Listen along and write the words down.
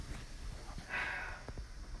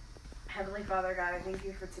Heavenly Father, God, I thank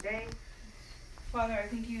you for today. Father, I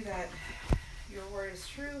thank you that your word is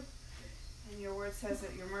true, and your word says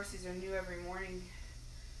that your mercies are new every morning.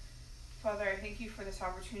 Father, I thank you for this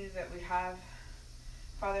opportunity that we have,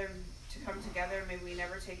 Father, to come together. May we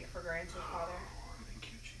never take it for granted, Father.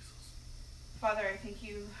 Thank you, Jesus. Father, I thank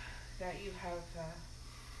you that you have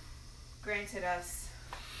granted us,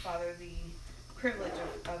 Father, the privilege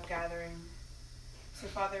of gathering. So,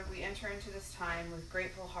 Father, we enter into this time with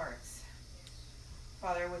grateful hearts,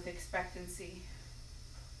 Father, with expectancy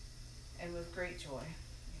and with great joy.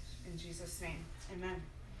 In Jesus' name, amen.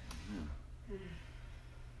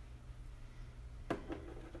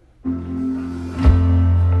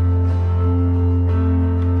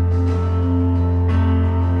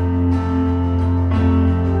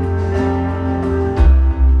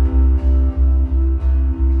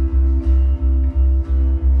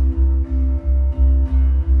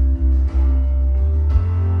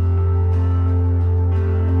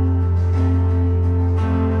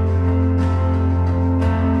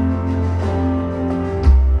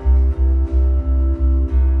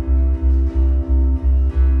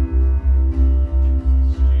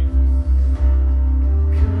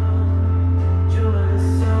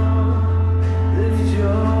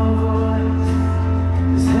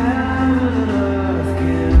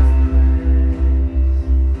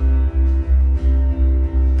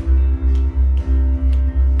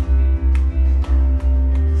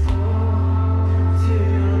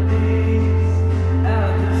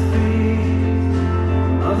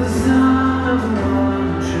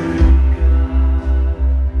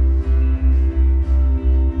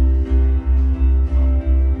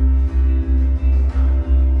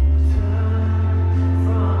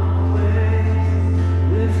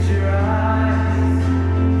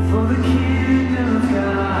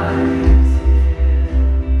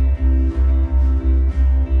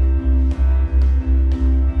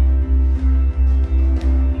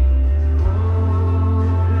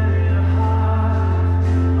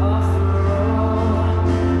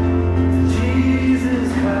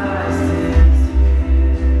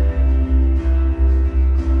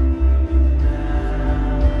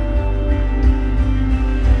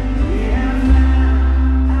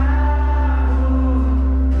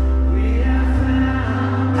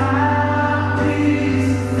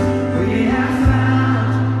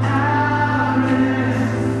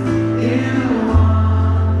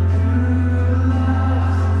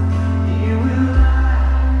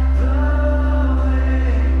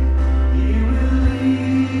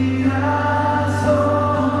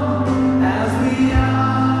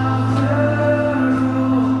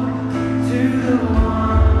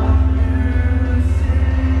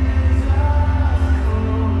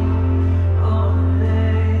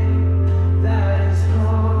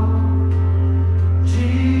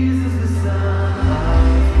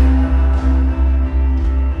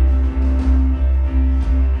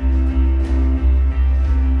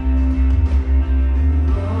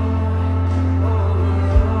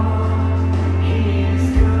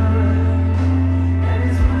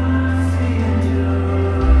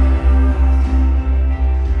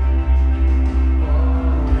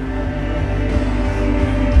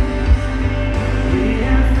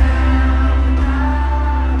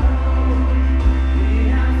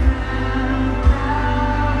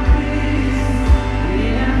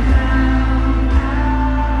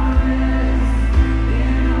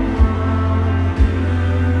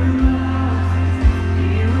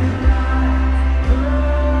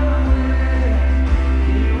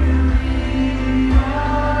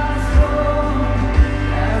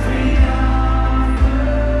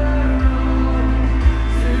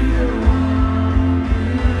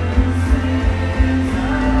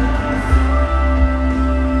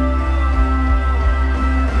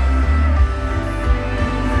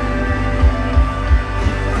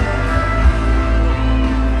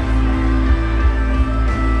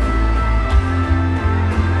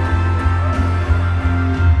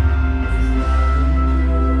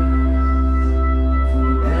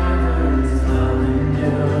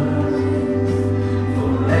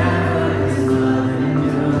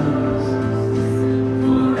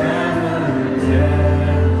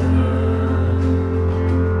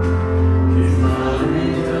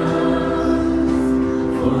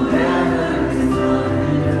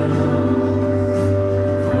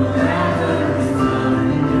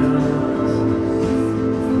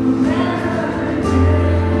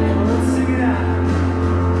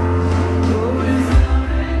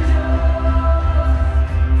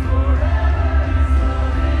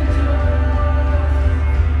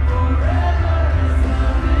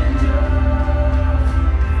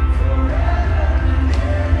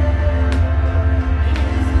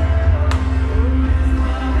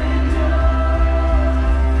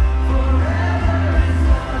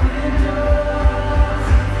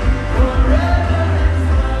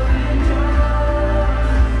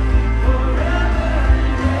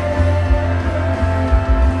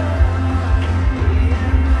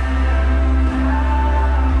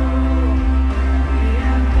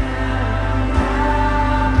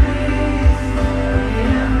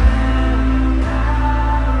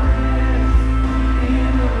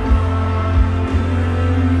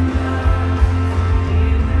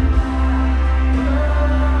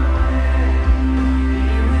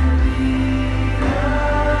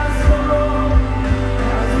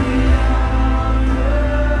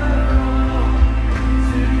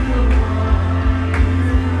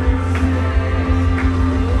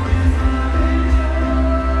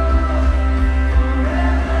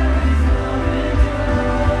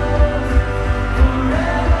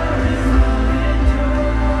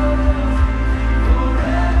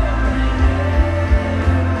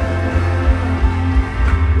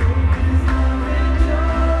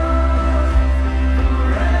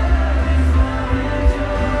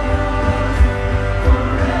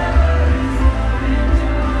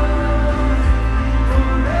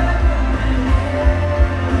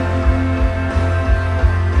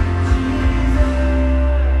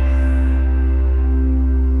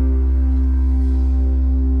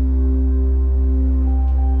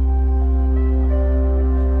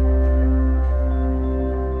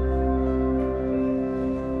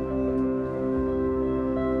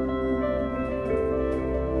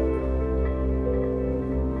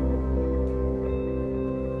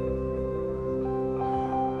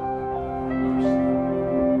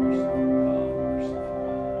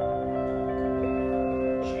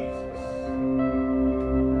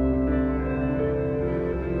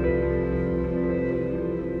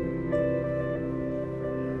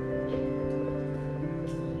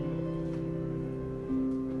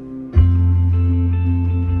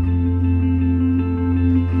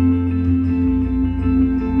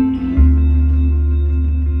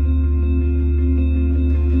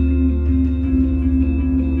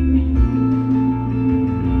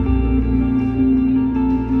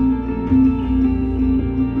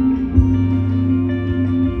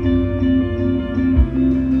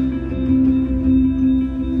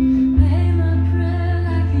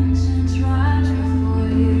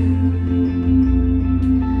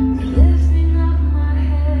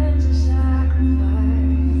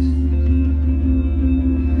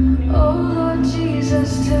 My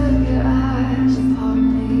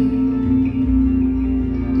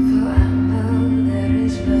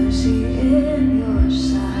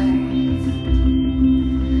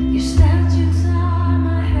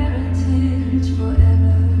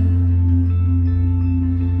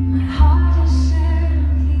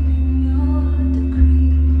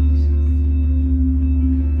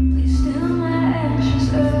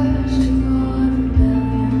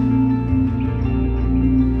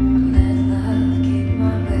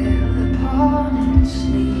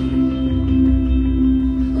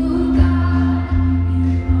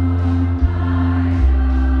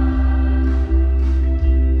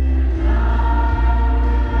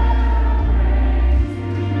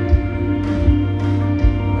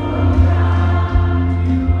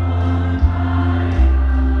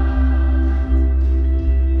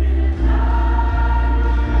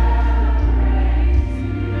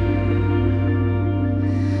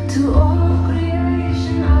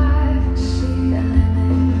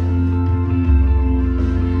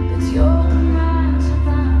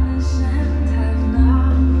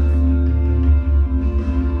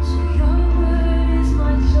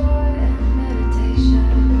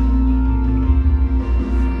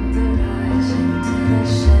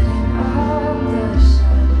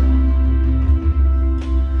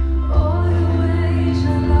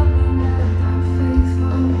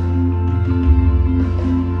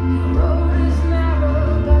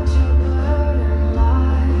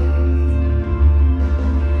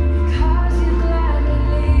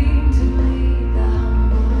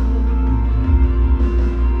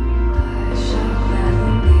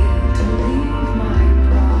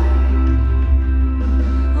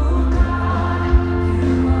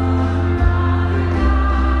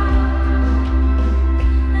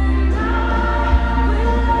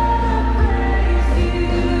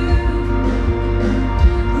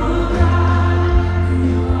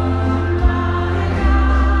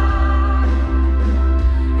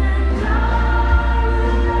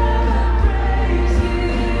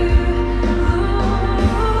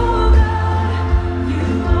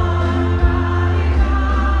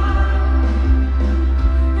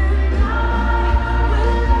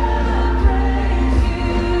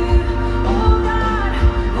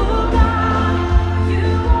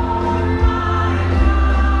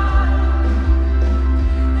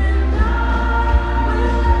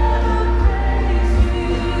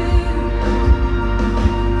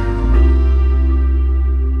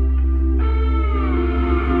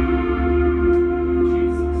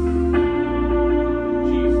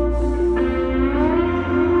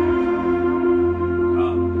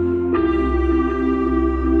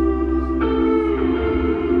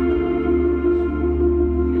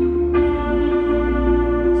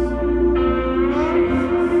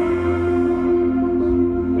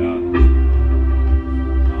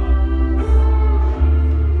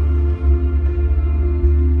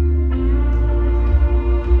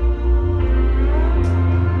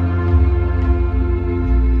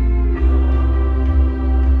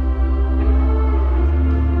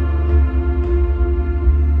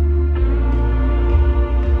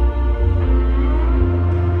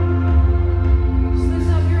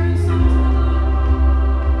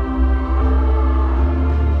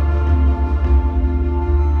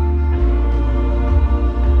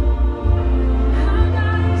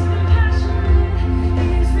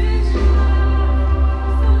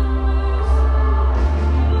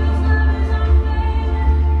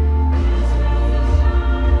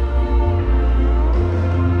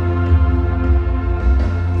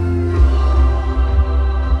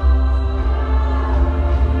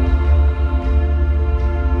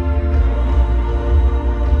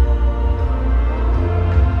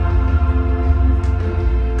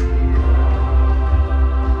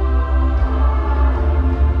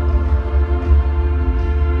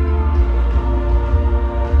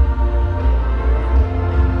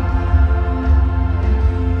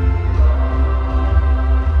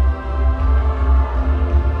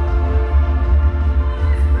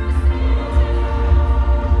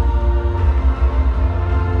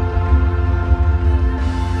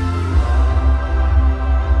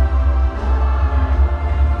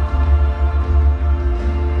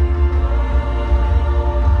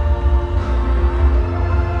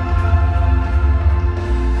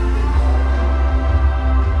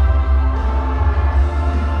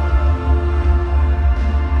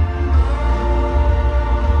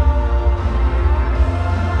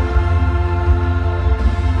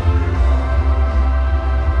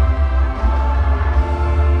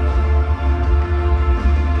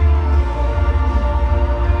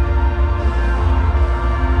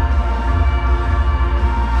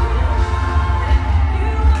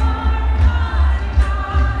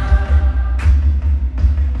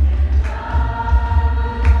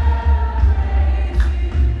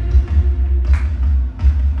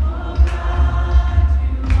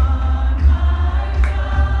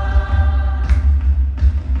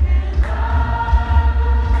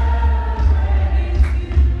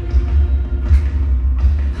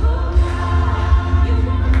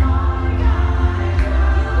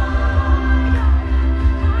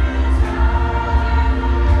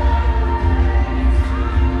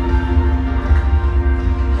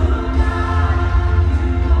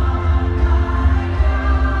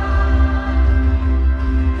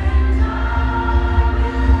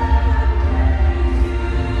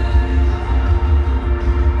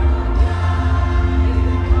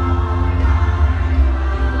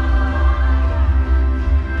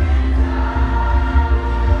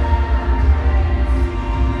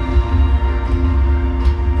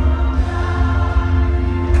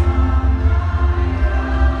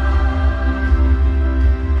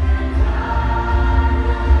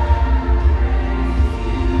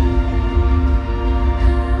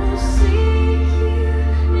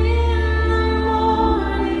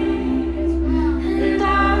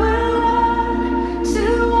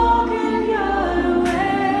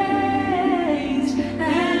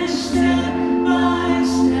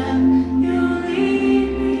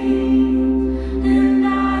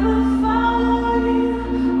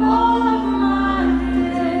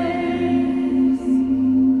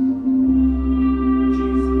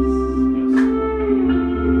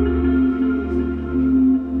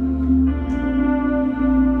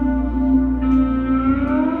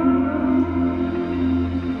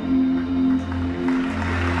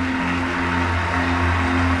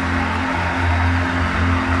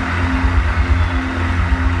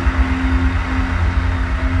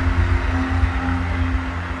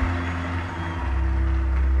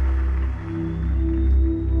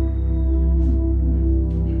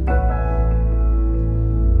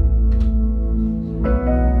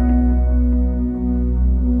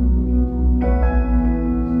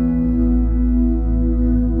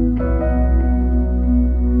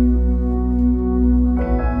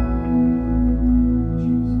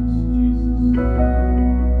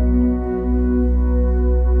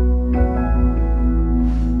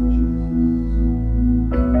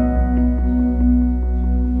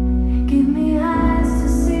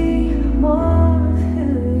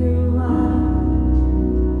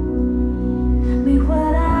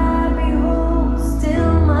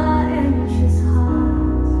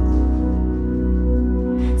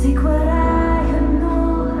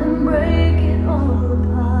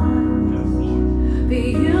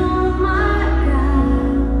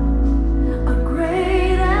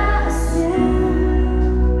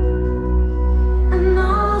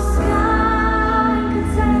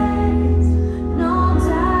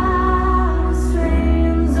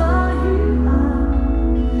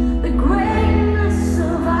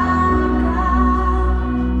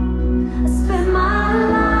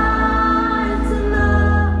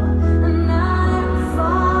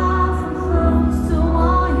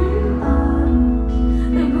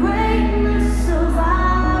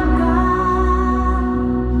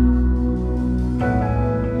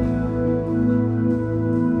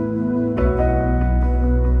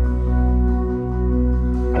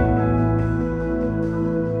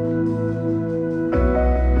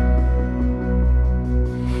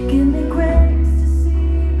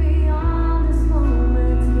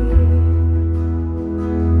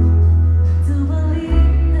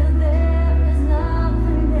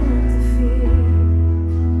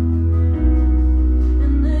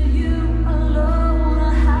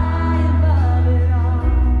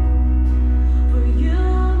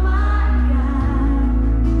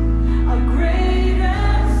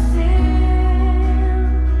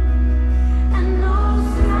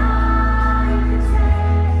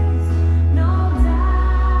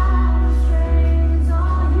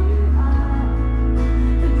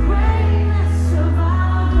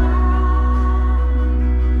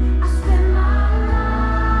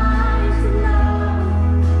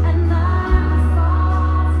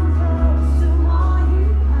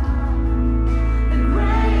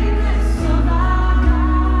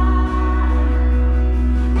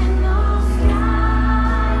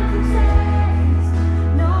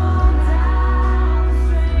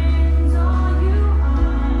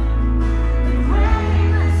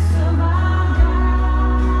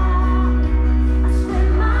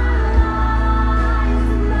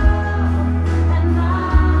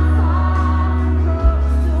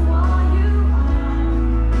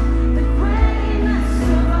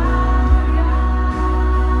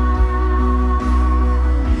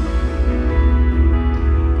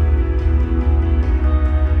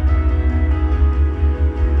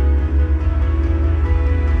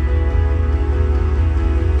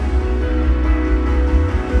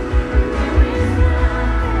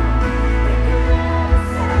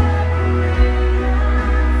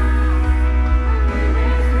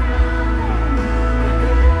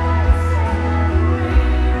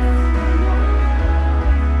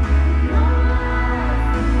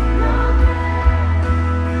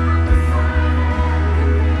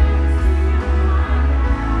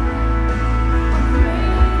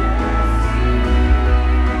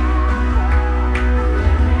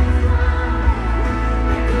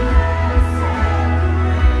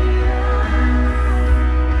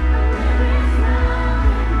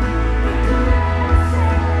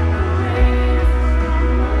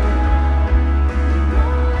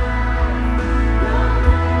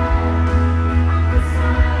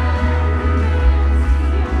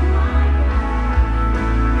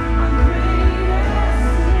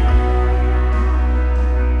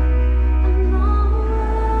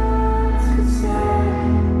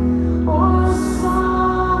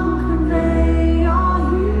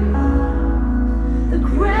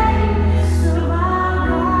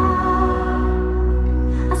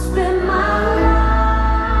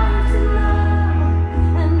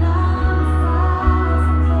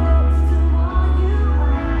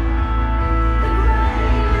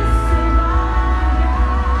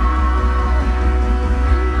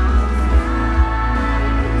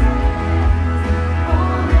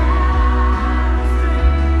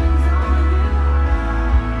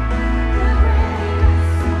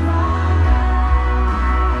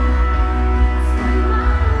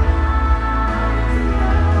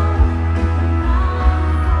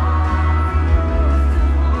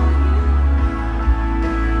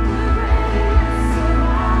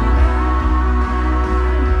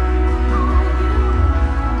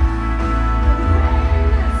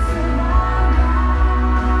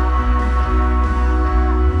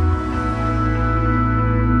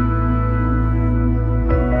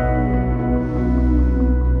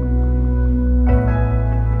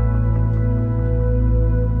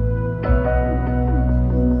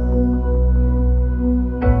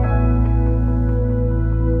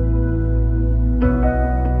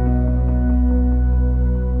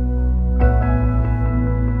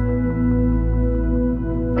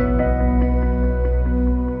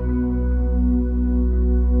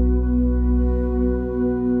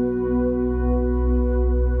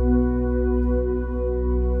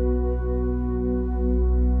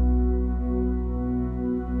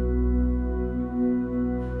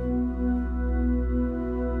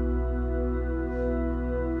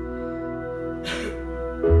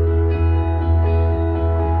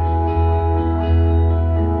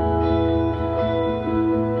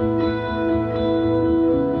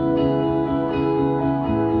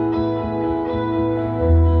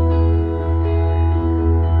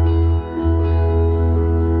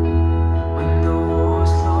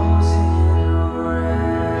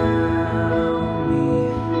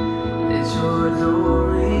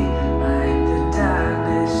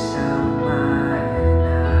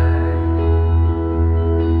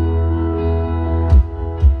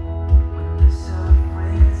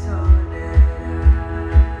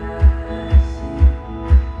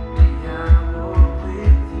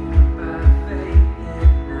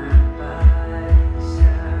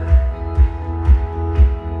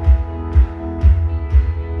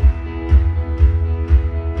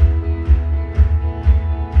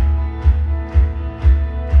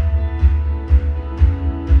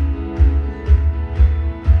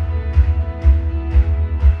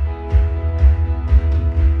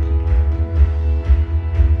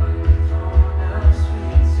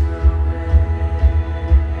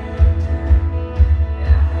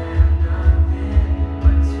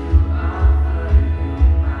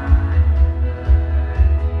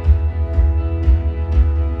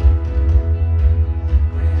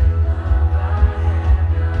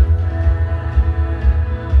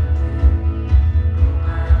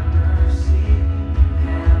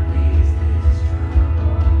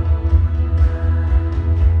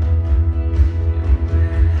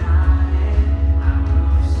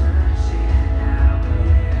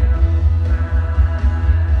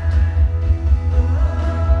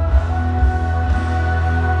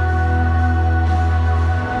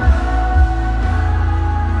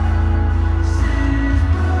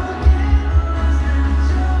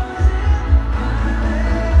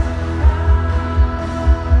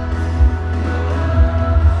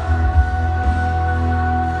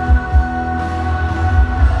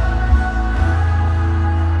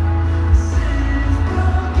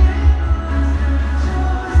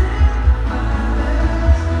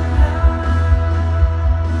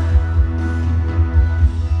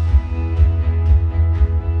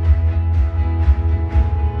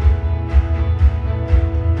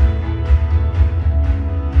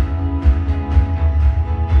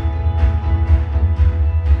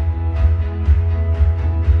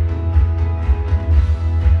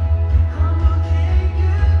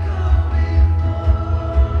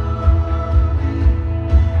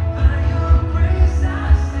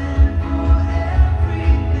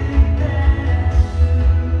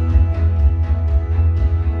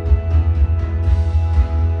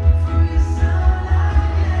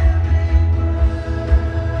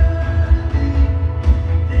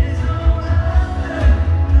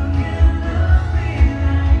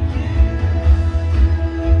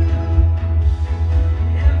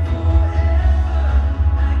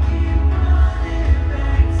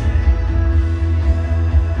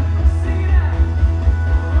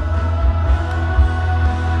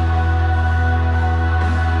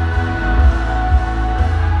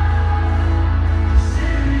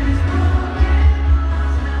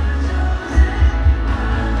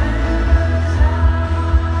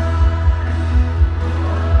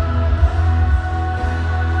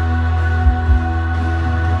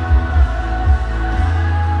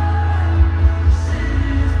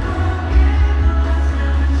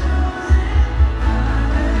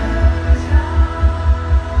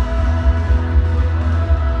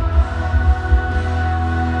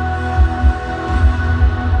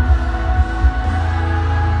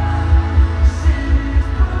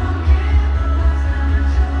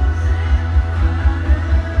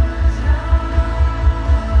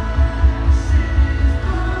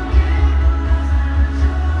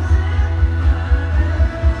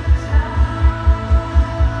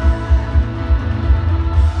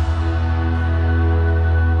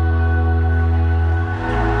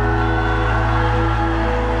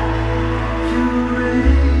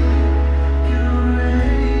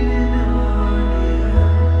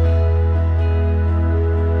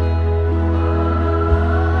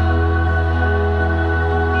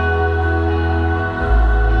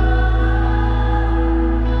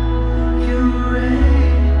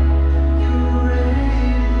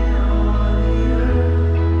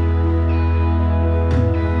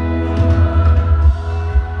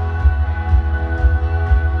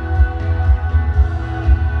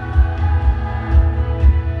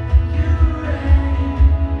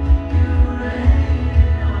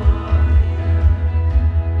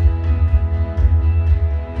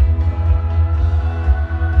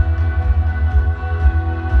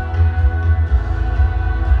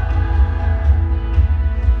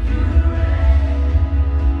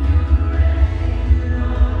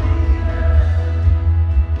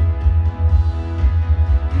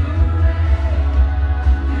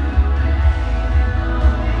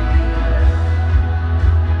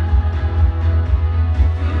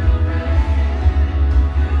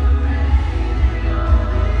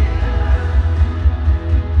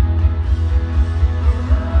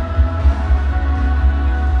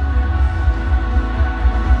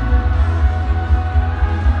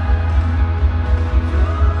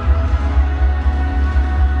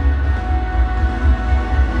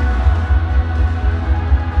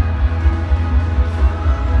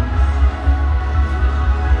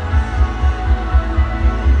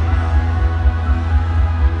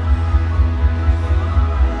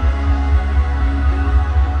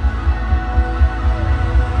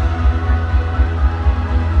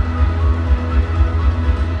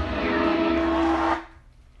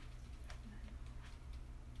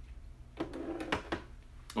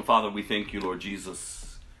Father, we thank you, Lord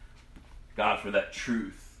Jesus, God, for that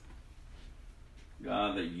truth.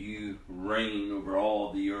 God, that you reign over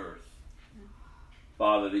all the earth.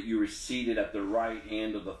 Father, that you are seated at the right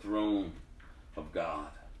hand of the throne of God.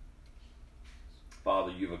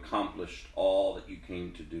 Father, you've accomplished all that you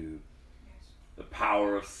came to do. The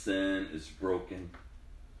power of sin is broken.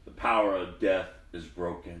 The power of death is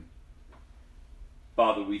broken.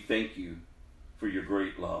 Father, we thank you for your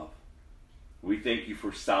great love. We thank you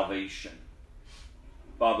for salvation.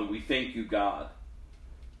 Father, we thank you, God,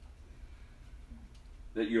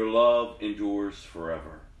 that your love endures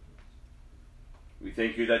forever. We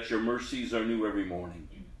thank you that your mercies are new every morning.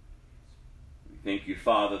 We thank you,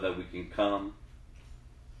 Father, that we can come.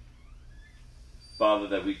 Father,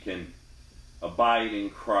 that we can abide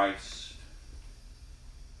in Christ.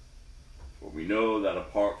 For we know that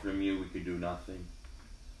apart from you we can do nothing.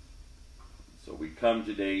 So we come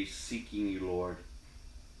today seeking you, Lord.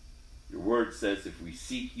 Your word says if we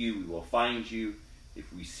seek you, we will find you.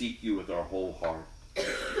 If we seek you with our whole heart.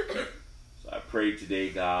 So I pray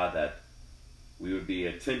today, God, that we would be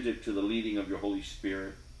attentive to the leading of your Holy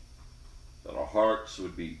Spirit. That our hearts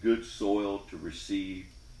would be good soil to receive,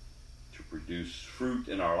 to produce fruit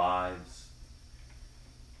in our lives.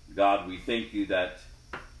 God, we thank you that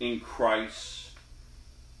in Christ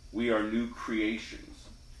we are new creations.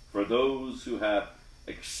 For those who have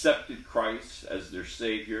accepted Christ as their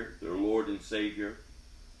Savior, their Lord and Savior,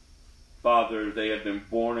 Father, they have been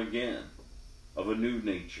born again of a new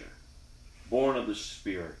nature, born of the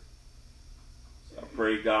Spirit. So I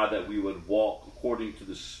pray, God, that we would walk according to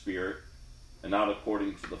the Spirit and not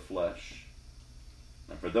according to the flesh.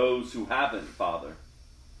 And for those who haven't, Father,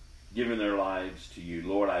 given their lives to you,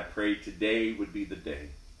 Lord, I pray today would be the day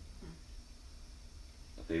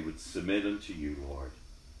that they would submit unto you, Lord,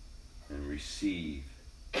 and receive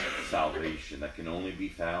salvation that can only be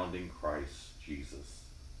found in Christ Jesus.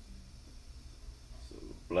 So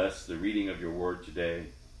bless the reading of your word today.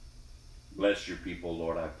 Bless your people,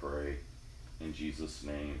 Lord, I pray. In Jesus'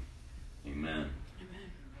 name, amen.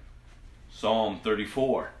 Amen. Psalm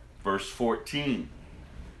 34, verse 14.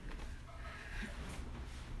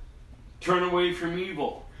 Turn away from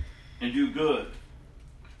evil and do good.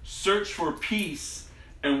 Search for peace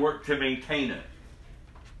and work to maintain it.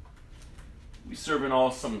 We serve an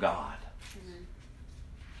awesome God.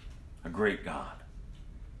 Mm-hmm. A great God.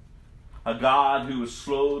 A God who is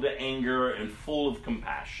slow to anger and full of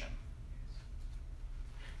compassion.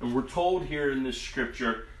 And we're told here in this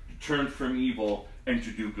scripture to turn from evil and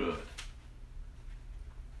to do good.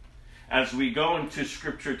 As we go into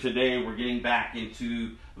scripture today, we're getting back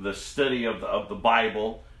into the study of the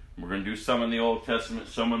Bible. We're going to do some in the Old Testament,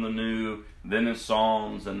 some in the New, then in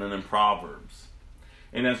Psalms, and then in Proverbs.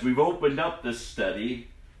 And as we've opened up this study,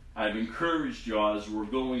 I've encouraged you all as we're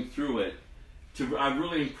going through it, I'm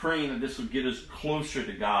really praying that this would get us closer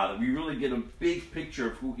to God, that we really get a big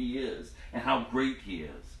picture of who He is and how great He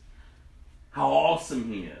is, how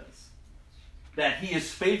awesome He is, that He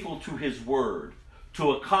is faithful to His word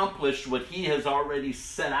to accomplish what He has already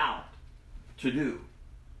set out to do.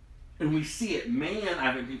 And we see it. Man,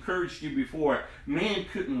 I've encouraged you before, man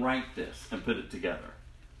couldn't write this and put it together.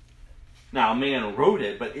 Now, man wrote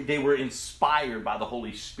it, but they were inspired by the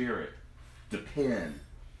Holy Spirit to pen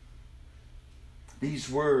these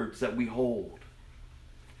words that we hold,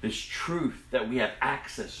 this truth that we have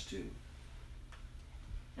access to.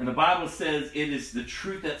 And the Bible says it is the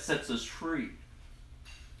truth that sets us free.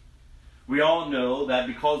 We all know that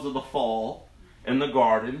because of the fall in the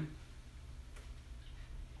garden,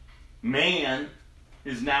 man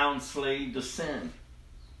is now enslaved to sin.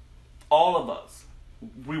 All of us.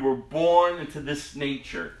 We were born into this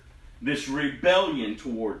nature, this rebellion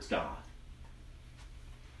towards God.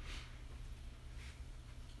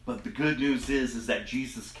 But the good news is that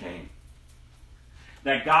Jesus came.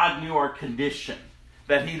 That God knew our condition.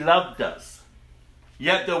 That He loved us.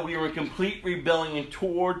 Yet though we were in complete rebellion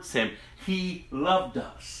towards Him, He loved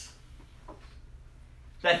us.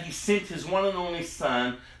 That He sent His one and only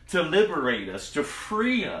Son to liberate us, to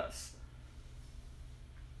free us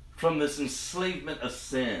from this enslavement of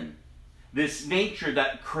sin, this nature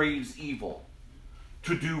that craves evil,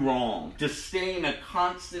 to do wrong, to stay in a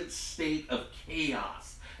constant state of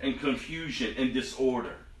chaos and confusion and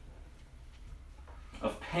disorder,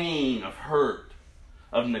 of pain, of hurt,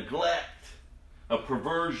 of neglect, of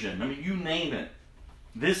perversion. I mean, you name it.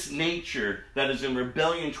 This nature that is in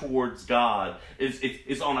rebellion towards God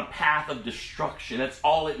is on a path of destruction. That's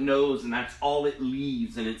all it knows, and that's all it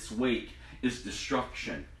leaves in its wake is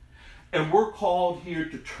destruction. And we're called here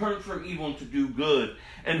to turn from evil and to do good.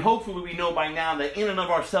 And hopefully we know by now that in and of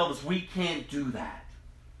ourselves we can't do that.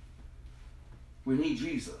 We need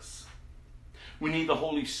Jesus. We need the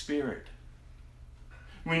Holy Spirit.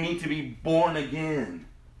 We need to be born again.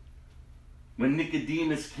 When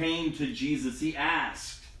Nicodemus came to Jesus, he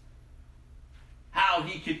asked how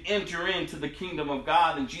he could enter into the kingdom of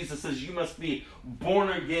God. And Jesus says, you must be born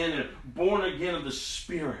again, and born again of the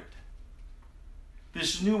Spirit.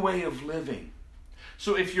 This new way of living.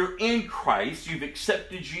 So if you're in Christ, you've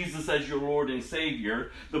accepted Jesus as your Lord and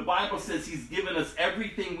Savior, the Bible says He's given us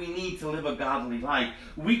everything we need to live a godly life.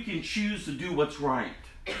 We can choose to do what's right.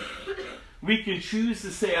 We can choose to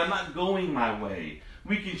say, I'm not going my way.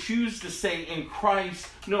 We can choose to say in Christ,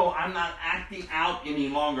 no, I'm not acting out any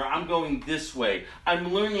longer. I'm going this way.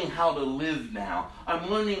 I'm learning how to live now. I'm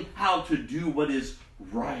learning how to do what is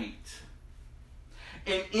right.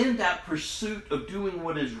 And in that pursuit of doing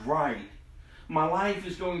what is right, my life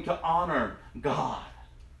is going to honor God.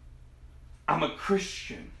 I'm a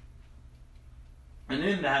Christian. And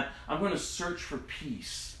in that, I'm going to search for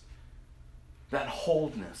peace. That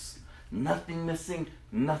wholeness. Nothing missing,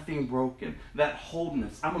 nothing broken. That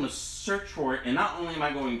wholeness. I'm going to search for it. And not only am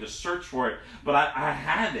I going to search for it, but I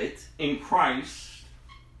have it in Christ.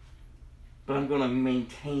 But I'm going to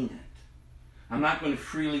maintain it. I'm not going to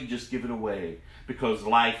freely just give it away because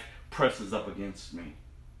life presses up against me.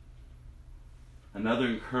 Another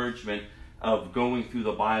encouragement of going through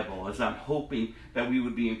the Bible is I'm hoping that we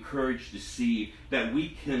would be encouraged to see that we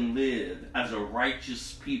can live as a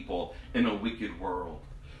righteous people in a wicked world.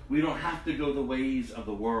 We don't have to go the ways of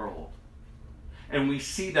the world. And we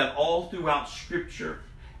see that all throughout Scripture.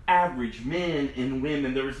 Average men and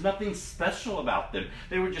women. There was nothing special about them.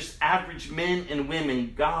 They were just average men and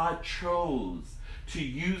women. God chose to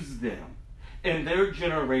use them in their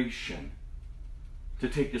generation to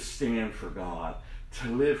take a stand for God, to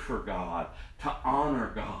live for God, to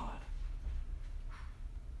honor God.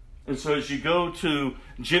 And so as you go to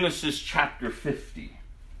Genesis chapter 50,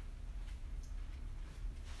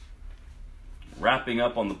 wrapping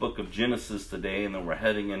up on the book of Genesis today, and then we're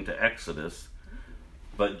heading into Exodus.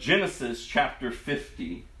 But Genesis chapter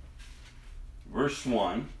 50, verse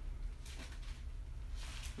 1.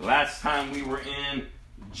 Last time we were in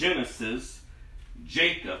Genesis,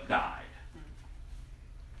 Jacob died.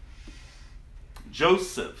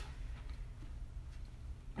 Joseph,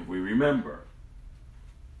 if we remember,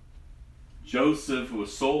 Joseph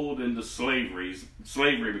was sold into slavery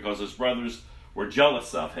because his brothers were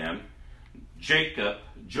jealous of him. Jacob,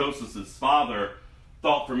 Joseph's father,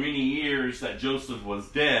 thought for many years that Joseph was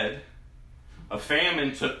dead. A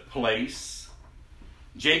famine took place.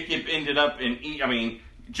 Joseph ended up in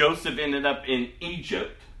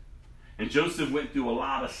Egypt. And Joseph went through a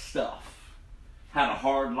lot of stuff. Had a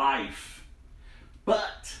hard life.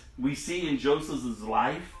 But we see in Joseph's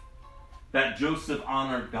life that Joseph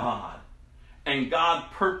honored God. And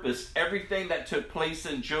God purposed everything that took place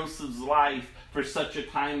in Joseph's life for such a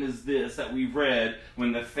time as this that we've read.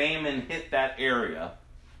 When the famine hit that area,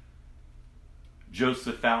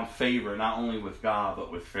 Joseph found favor not only with God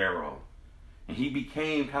but with Pharaoh. And he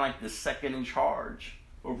became kind of like the second in charge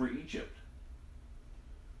over Egypt.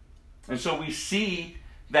 And so we see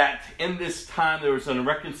that in this time there was a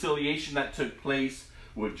reconciliation that took place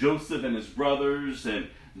with Joseph and his brothers, and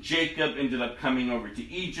Jacob ended up coming over to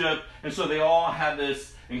Egypt. And so they all had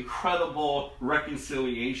this incredible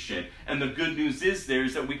reconciliation. And the good news is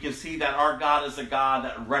that we can see that our God is a God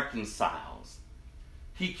that reconciles.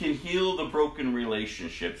 He can heal the broken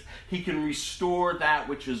relationships. He can restore that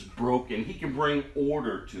which is broken. He can bring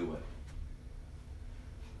order to it.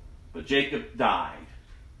 But Jacob died.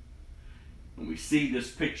 And we see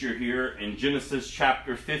this picture here in Genesis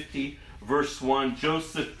chapter 50, verse 1.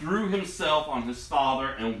 Joseph threw himself on his father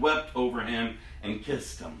and wept over him and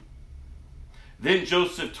kissed him. Then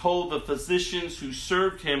Joseph told the physicians who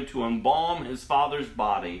served him to embalm his father's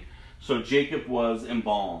body. So Jacob was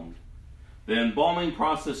embalmed. The embalming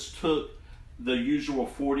process took the usual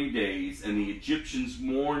 40 days, and the Egyptians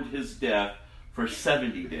mourned his death for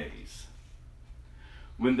 70 days.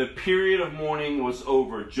 When the period of mourning was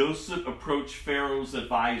over, Joseph approached Pharaoh's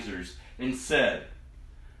advisors and said,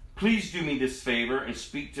 "Please do me this favor and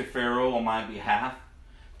speak to Pharaoh on my behalf.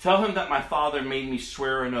 Tell him that my father made me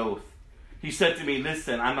swear an oath. He said to me,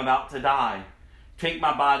 'Listen, I'm about to die. Take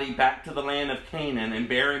my body back to the land of Canaan and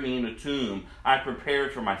bury me in a tomb I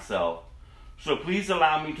prepared for myself. So please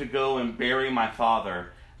allow me to go and bury my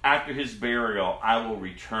father. After his burial, I will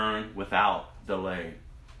return without delay.'"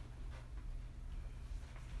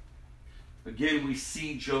 Again, we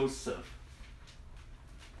see Joseph,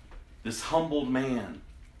 this humbled man,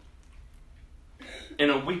 in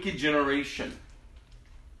a wicked generation.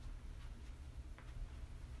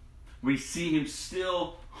 We see him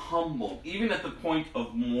still humble, even at the point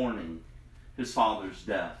of mourning his father's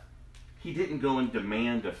death. He didn't go and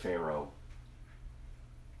demand of Pharaoh.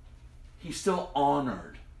 He still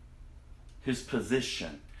honored his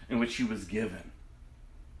position in which he was given.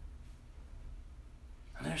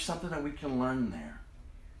 And there's something that we can learn there.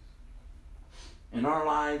 In our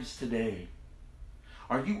lives today,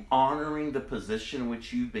 are you honoring the position in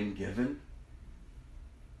which you've been given?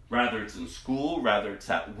 Rather it's in school, rather it's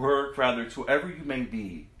at work, rather it's wherever you may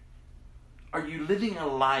be. Are you living a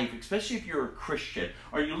life, especially if you're a Christian,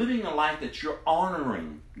 are you living a life that you're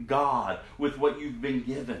honoring God with what you've been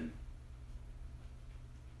given?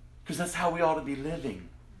 Because that's how we ought to be living.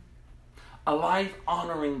 A life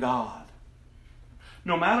honoring God.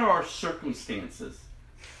 No matter our circumstances,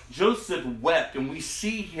 Joseph wept, and we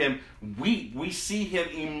see him weep. We see him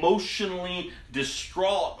emotionally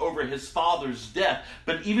distraught over his father's death.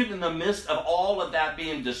 But even in the midst of all of that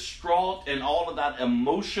being distraught and all of that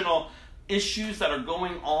emotional issues that are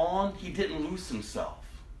going on, he didn't lose himself.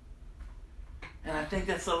 And I think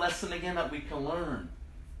that's a lesson again that we can learn.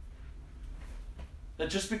 That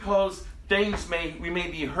just because we may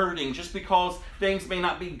be hurting, just because things may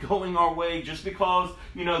not be going our way, just because,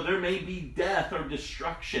 there may be death or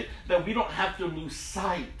destruction, that we don't have to lose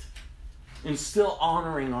sight in still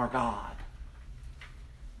honoring our God.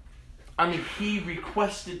 I mean, he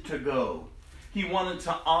requested to go. He wanted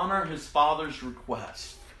to honor his father's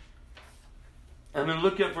request. And then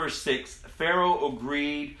look at verse 6. Pharaoh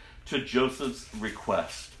agreed to Joseph's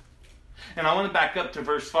request. And I want to back up to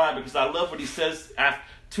verse 5 because I love what he says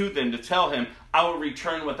to them, to tell him, I will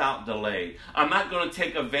return without delay. I'm not going to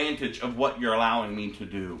take advantage of what you're allowing me to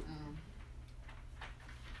do.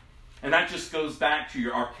 And that just goes back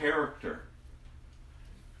to our character.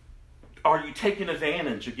 Are you taking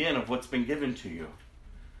advantage, again, of what's been given to you?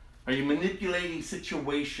 Are you manipulating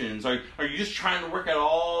situations? Are you just trying to work out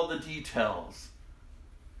all the details?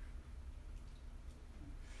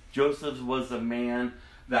 Joseph was a man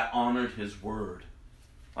that honored his word.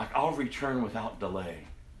 Like, I'll return without delay.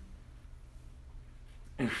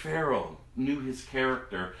 And Pharaoh knew his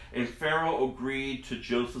character, and Pharaoh agreed to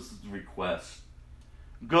Joseph's request.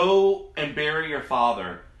 Go and bury your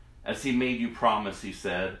father, as he made you promise, he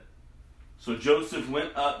said. So Joseph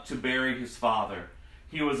went up to bury his father.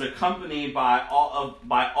 He was accompanied by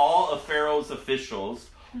all of Pharaoh's officials,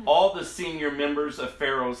 all the senior members of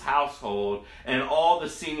Pharaoh's household, and all the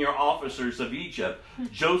senior officers of Egypt.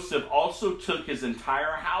 Joseph also took his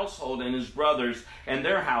entire household and his brothers and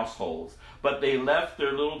their households. But they left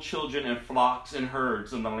their little children and flocks and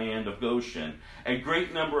herds in the land of Goshen. A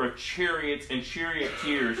great number of chariots and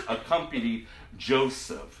charioteers accompanied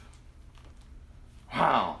Joseph.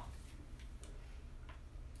 Wow.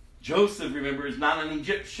 Joseph, remember, is not an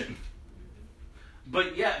Egyptian.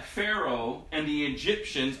 But yet Pharaoh and the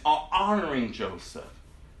Egyptians are honoring Joseph.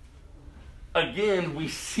 Again, we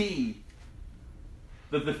see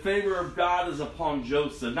that the favor of God is upon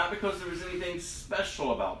Joseph. Not because there was anything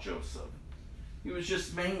special about Joseph. He was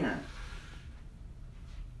just man.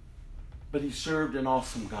 But he served an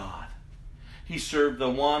awesome God. He served the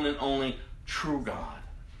one and only true God.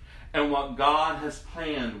 And what God has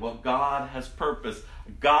planned, what God has purposed,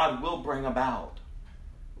 God will bring about.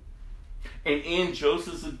 And in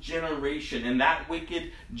Joseph's generation, in that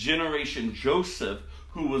wicked generation, Joseph,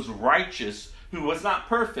 who was righteous, who was not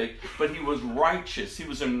perfect, but he was righteous. He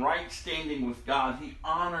was in right standing with God. He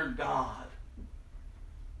honored God.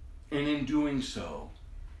 And in doing so,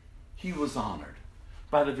 he was honored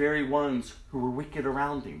by the very ones who were wicked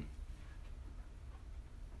around him.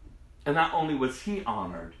 And not only was he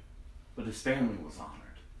honored, but his family was honored.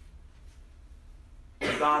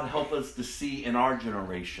 God help us to see in our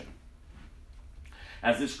generation,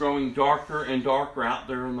 as it's growing darker and darker out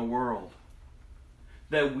there in the world,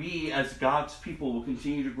 that we as God's people will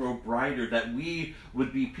continue to grow brighter, that we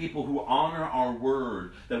would be people who honor our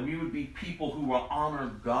word, that we would be people who will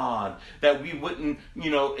honor God, that we wouldn't,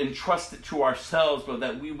 entrust it to ourselves, but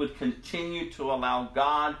that we would continue to allow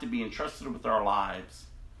God to be entrusted with our lives,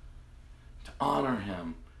 to honor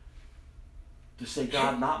him, to say,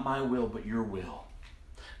 God, not my will, but your will.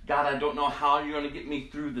 God, I don't know how you're going to get me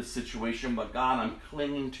through this situation, but God, I'm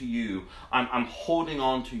clinging to you. I'm holding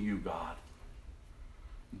on to you, God.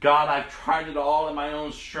 God, I've tried it all in my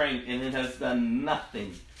own strength, and it has done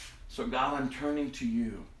nothing. So, God, I'm turning to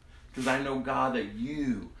you, because I know, God, that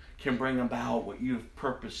you can bring about what you have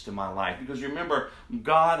purposed in my life. Because remember,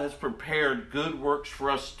 God has prepared good works for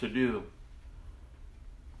us to do.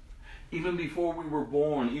 Even before we were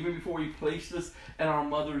born, even before he placed us in our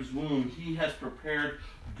mother's womb, he has prepared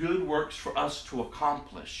good works for us to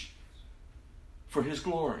accomplish for his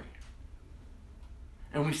glory.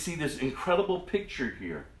 And we see this incredible picture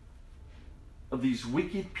here of these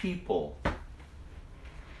wicked people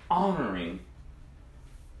honoring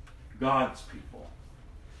God's people.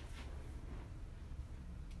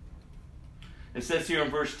 It says here in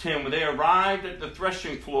verse 10, when they arrived at the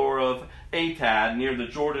threshing floor of Atad near the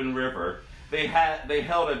Jordan River, they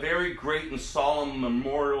held a very great and solemn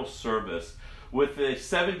memorial service with a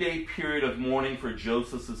 7-day period of mourning for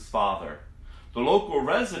Joseph's father. The local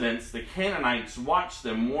residents, the Canaanites, watched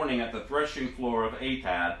them mourning at the threshing floor of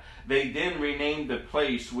Atad. They then renamed the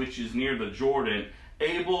place, which is near the Jordan,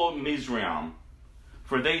 Abel Mizraim,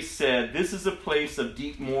 for they said, "This is a place of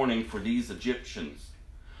deep mourning for these Egyptians."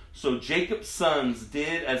 So Jacob's sons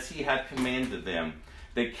did as he had commanded them.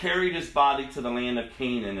 They carried his body to the land of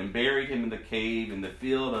Canaan and buried him in the cave in the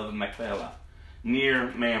field of Machpelah,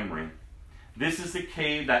 near Mamre. This is the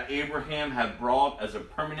cave that Abraham had brought as a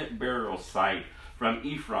permanent burial site from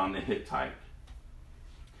Ephron the Hittite.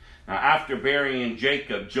 Now, after burying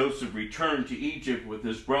Jacob, Joseph returned to Egypt with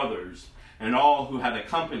his brothers and all who had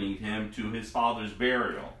accompanied him to his father's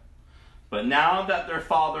burial. But now that their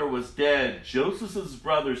father was dead, Joseph's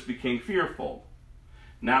brothers became fearful.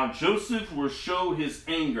 Now Joseph will show his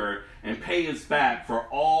anger and pay us back for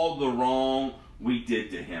all the wrong we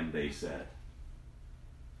did to him, they said.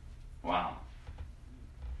 Wow.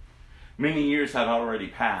 Many years had already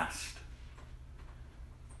passed,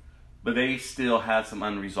 but they still had some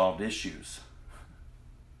unresolved issues.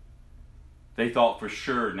 They thought for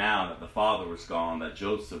sure now that the father was gone that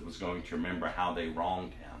Joseph was going to remember how they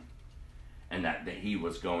wronged him, and that he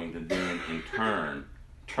was going to then in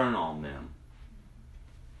turn on them.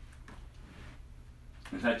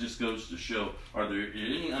 And that just goes to show, are there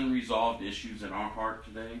any unresolved issues in our heart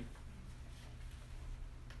today?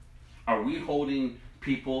 Are we holding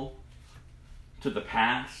people to the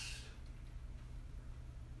past?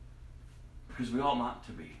 Because we ought not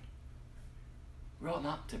to be. We ought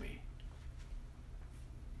not to be.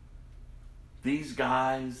 These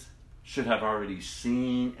guys should have already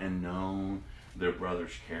seen and known their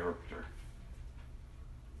brother's character.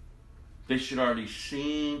 They should already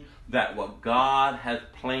seen that what God has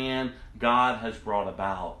planned, God has brought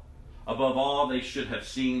about. Above all, they should have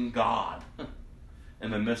seen God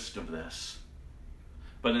in the midst of this.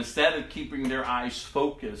 But instead of keeping their eyes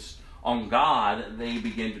focused on God, they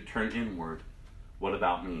begin to turn inward. What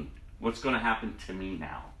about me? What's going to happen to me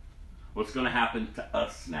now? What's going to happen to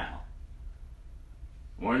us now?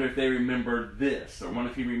 I wonder if they remember this, or I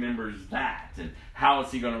wonder if he remembers that, and how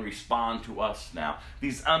is he going to respond to us now?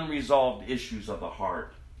 These unresolved issues of the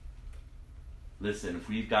heart. Listen, if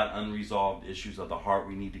we've got unresolved issues of the heart,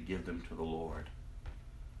 we need to give them to the Lord.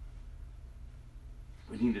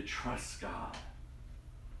 We need to trust God.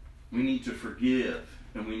 We need to forgive,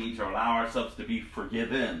 and we need to allow ourselves to be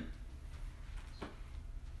forgiven.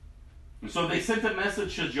 And so they sent a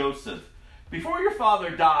message to Joseph. Before your father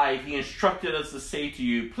died, he instructed us to say to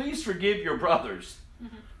you, please forgive your brothers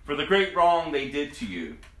for the great wrong they did to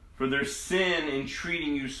you, for their sin in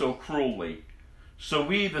treating you so cruelly. So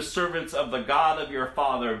we, the servants of the God of your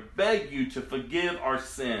father, beg you to forgive our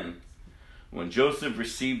sins. When Joseph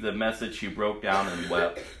received the message, he broke down and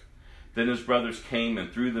wept. Then his brothers came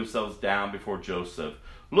and threw themselves down before Joseph.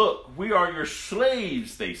 Look, we are your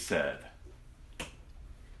slaves, they said.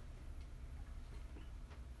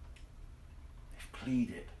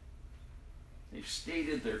 Pleaded. They've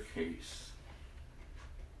stated their case.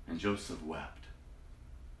 And Joseph wept.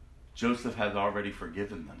 Joseph has already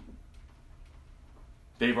forgiven them.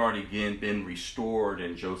 They've already been restored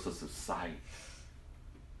in Joseph's sight.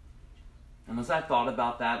 And as I thought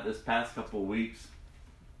about that this past couple of weeks,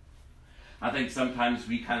 I think sometimes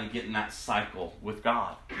we kind of get in that cycle with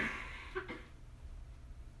God.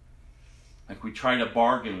 Like we try to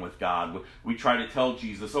bargain with God. We try to tell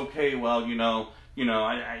Jesus, okay, well,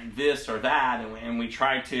 I this or that, and we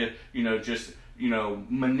try to, just,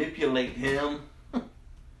 manipulate him.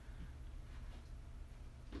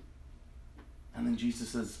 And then Jesus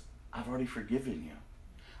says, I've already forgiven you.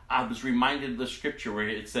 I was reminded of the scripture where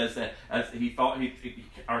it says that as he thought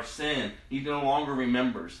our sin, he no longer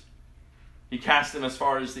remembers. He cast them as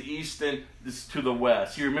far as the east and to the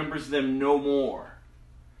west. He remembers them no more.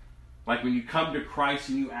 Like when you come to Christ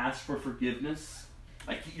and you ask for forgiveness,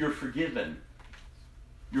 like you're forgiven.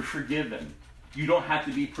 You're forgiven. You don't have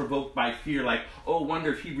to be provoked by fear like, oh,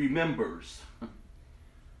 wonder if he remembers.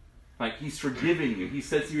 Like he's forgiven you. He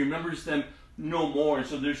says he remembers them no more. And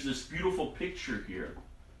so there's this beautiful picture here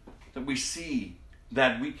that we see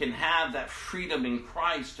that we can have that freedom in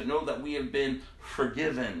Christ to know that we have been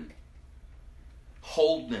forgiven.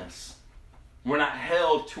 Wholeness. We're not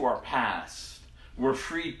held to our past. We're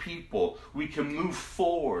free people. We can move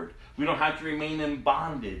forward. We don't have to remain in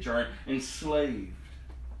bondage or enslaved.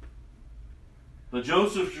 But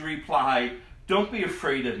Joseph replied, "Don't be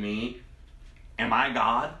afraid of me. Am I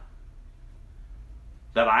God?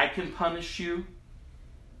 That I can punish you?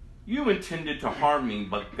 You intended to harm me,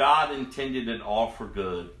 but God intended it all for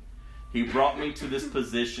good. He brought me to this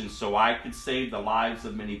position so I could save the lives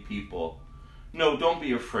of many people. No, don't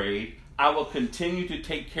be afraid. I will continue to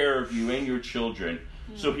take care of you and your children."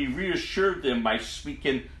 So he reassured them by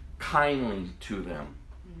speaking kindly to them.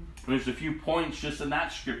 And there's a few points just in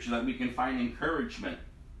that scripture that we can find encouragement.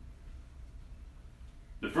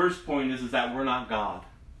 The first point is that we're not God.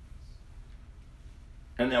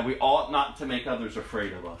 And that we ought not to make others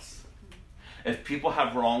afraid of us. If people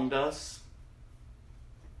have wronged us,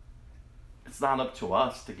 it's not up to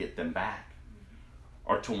us to get them back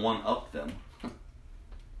or to one-up them.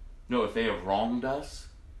 No, if they have wronged us,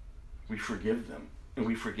 we forgive them. And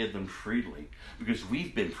we forgive them freely because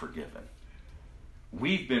we've been forgiven.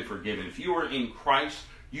 We've been forgiven. If you are in Christ,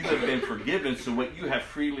 you have been forgiven. So what you have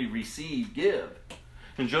freely received, give.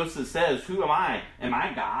 And Joseph says, "Who am I? Am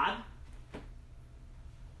I God?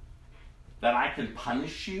 That I can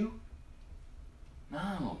punish you?"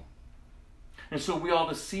 No. And so we ought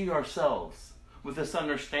to see ourselves with this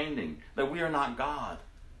understanding that we are not God.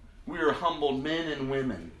 We are humble men and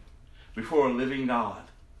women before a living God.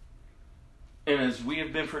 And as we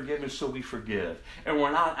have been forgiven, so we forgive. And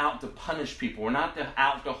we're not out to punish people. We're not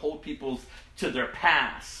out to hold people to their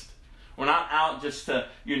past. We're not out just to,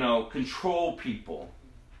 control people.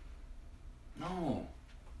 No.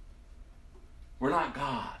 We're not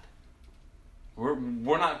God.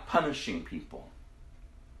 We're not punishing people.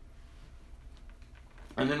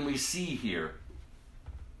 And then we see here,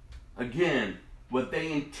 again, what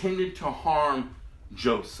they intended to harm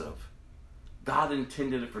Joseph. God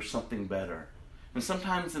intended it for something better. And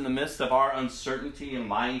sometimes in the midst of our uncertainty in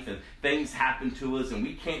life and things happen to us and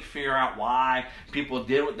we can't figure out why people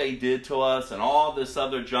did what they did to us and all this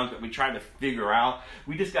other junk that we try to figure out,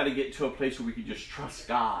 we just got to get to a place where we can just trust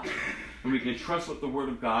God. And we can trust what the Word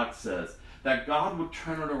of God says. That God would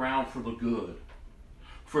turn it around for the good.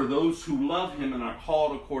 For those who love Him and are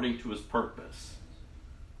called according to His purpose.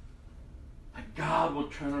 That God will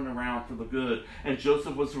turn it around for the good. And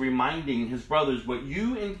Joseph was reminding his brothers, what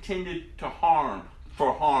you intended to harm,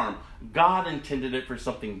 God intended it for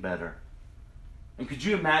something better. And could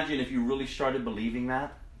you imagine if you really started believing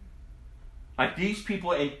that? Like these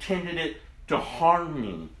people intended it to harm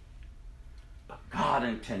me, but God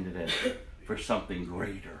intended it for something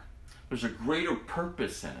greater. There's a greater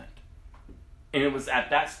purpose in it. And it was at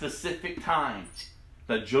that specific time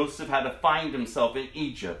that Joseph had to find himself in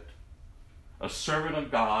Egypt. A servant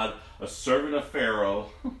of God, a servant of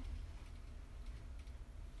Pharaoh,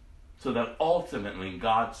 so that ultimately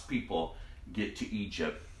God's people get to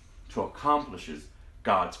Egypt to accomplish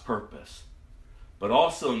God's purpose. But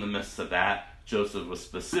also in the midst of that, Joseph was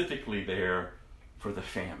specifically there for the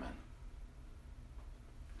famine.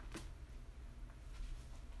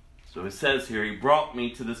 So it says here, He brought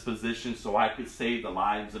me to this position so I could save the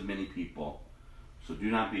lives of many people. So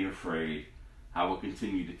do not be afraid. I will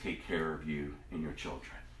continue to take care of you and your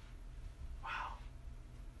children. Wow.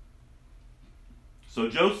 So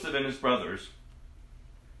Joseph and his brothers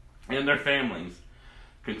and their families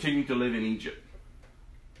continued to live in Egypt.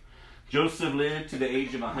 Joseph lived to the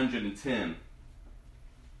age of 110.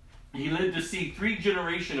 He lived to see 3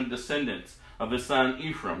 generations of descendants of his son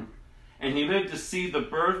Ephraim, and he lived to see the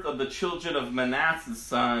birth of the children of Manasseh's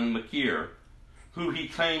son Machir, who he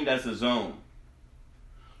claimed as his own.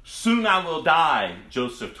 Soon I will die,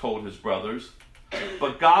 Joseph told his brothers,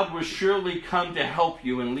 but God will surely come to help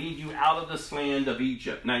you and lead you out of this land of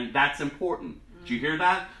Egypt. Now, that's important. Did you hear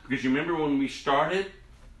that? Because you remember when we started?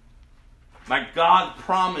 Like God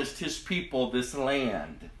promised His people this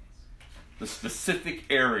land, the specific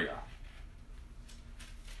area.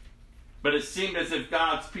 But it seemed as if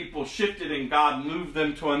God's people shifted and God moved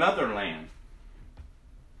them to another land.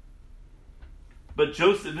 But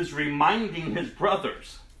Joseph is reminding his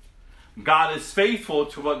brothers, God is faithful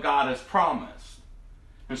to what God has promised.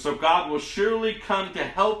 And so God will surely come to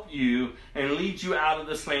help you and lead you out of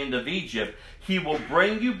this land of Egypt. He will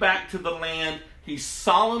bring you back to the land He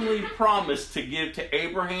solemnly promised to give to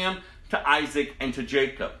Abraham, to Isaac, and to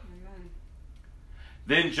Jacob. Amen.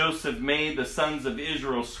 Then Joseph made the sons of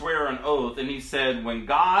Israel swear an oath, and he said, when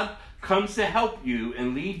God comes to help you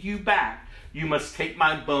and lead you back, you must take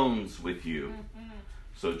my bones with you. Mm-hmm.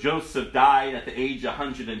 So Joseph died at the age of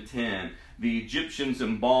 110. The Egyptians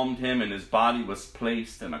embalmed him, and his body was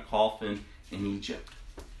placed in a coffin in Egypt.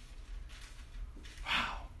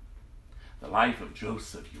 Wow. The life of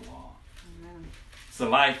Joseph, you all. Amen. It's the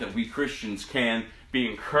life that we Christians can be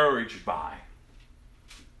encouraged by.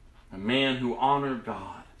 A man who honored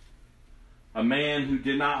God. A man who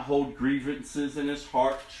did not hold grievances in his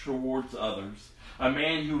heart towards others. A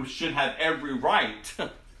man who should have every right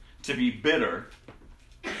to be bitter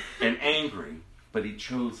and angry, but he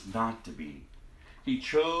chose not to be. He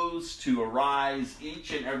chose to arise in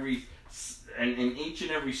each and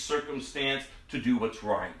every circumstance to do what's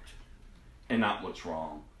right and not what's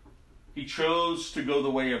wrong. He chose to go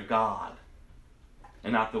the way of God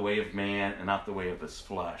and not the way of man and not the way of his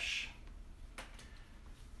flesh.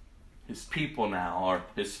 His people now, or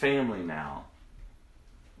his family now,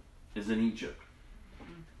 is in Egypt.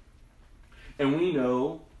 And we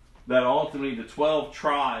know that ultimately the 12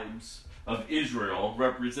 tribes of Israel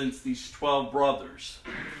represents these 12 brothers.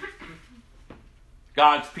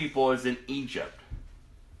 God's people is in Egypt.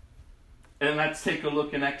 And let's take a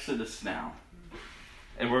look in Exodus now.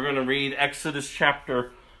 And we're going to read Exodus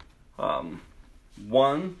chapter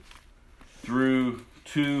 1 through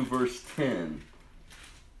 2, verse 10.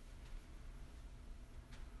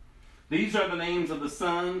 These are the names of the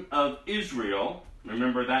son of Israel.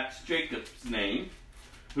 Remember, that's Jacob's name.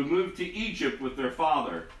 Who moved to Egypt with their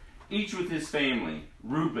father, each with his family: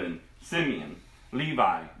 Reuben, Simeon,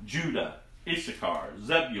 Levi, Judah, Issachar,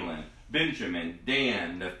 Zebulun, Benjamin,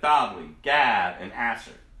 Dan, Naphtali, Gad, and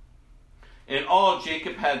Asher. In all,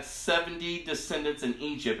 Jacob had 70 descendants in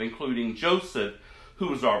Egypt, including Joseph, who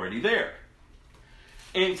was already there.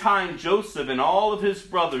 In time, Joseph and all of his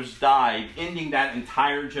brothers died, ending that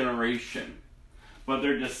entire generation. But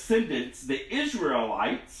their descendants, the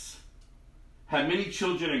Israelites, had many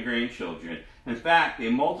children and grandchildren. In fact, they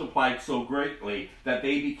multiplied so greatly that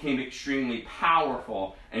they became extremely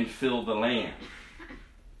powerful and filled the land.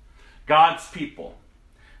 God's people,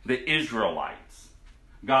 the Israelites,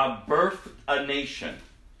 God birthed a nation,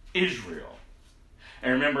 Israel.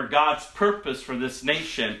 And remember, God's purpose for this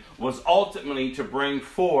nation was ultimately to bring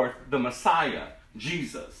forth the Messiah,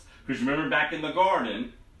 Jesus. Because remember back in the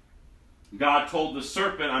garden, God told the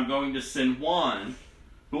serpent, I'm going to send one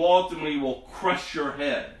who ultimately will crush your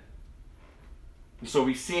head. And so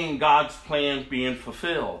we're seeing God's plan being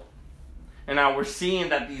fulfilled. And now we're seeing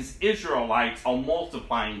that these Israelites are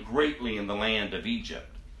multiplying greatly in the land of Egypt.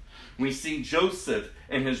 We see Joseph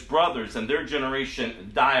and his brothers and their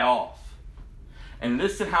generation die off. And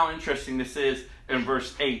listen how interesting this is in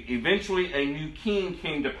verse 8. Eventually a new king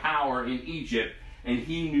came to power in Egypt, and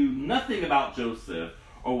he knew nothing about Joseph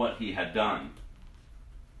or what he had done.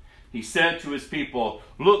 He said to his people,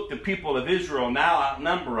 look, the people of Israel now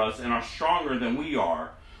outnumber us and are stronger than we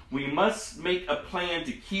are. We must make a plan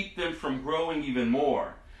to keep them from growing even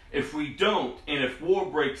more. If we don't, and if war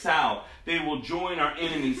breaks out, they will join our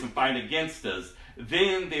enemies and fight against us.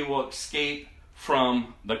 Then they will escape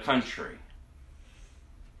from the country.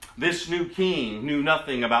 This new king knew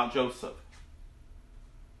nothing about Joseph.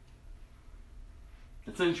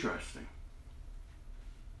 It's interesting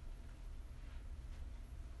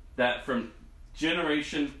that from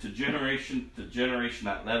generation to generation to generation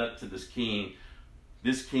that led up to this king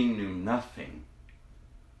knew nothing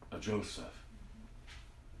of Joseph.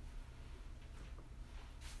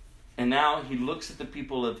 And now he looks at the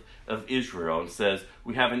people of Israel and says,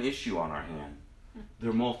 we have an issue on our hand.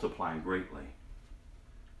 They're multiplying greatly.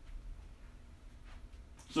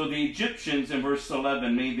 So the Egyptians, in verse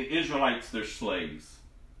 11, made the Israelites their slaves.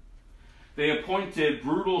 They appointed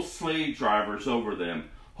brutal slave drivers over them,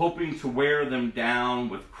 hoping to wear them down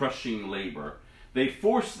with crushing labor. They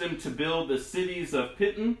forced them to build the cities of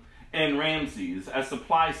Pithom and Ramses as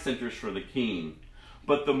supply centers for the king.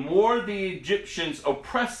 But the more the Egyptians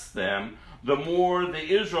oppressed them, the more the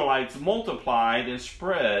Israelites multiplied and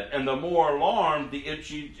spread, and the more alarmed the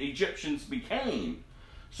Egyptians became.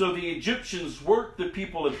 So the Egyptians worked the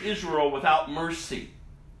people of Israel without mercy.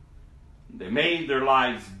 They made their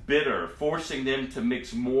lives bitter, forcing them to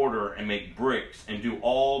mix mortar and make bricks and do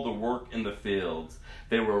all the work in the fields.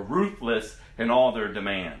 They were ruthless in all their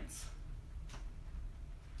demands.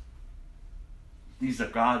 These are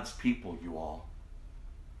God's people, you all,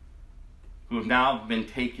 who have now been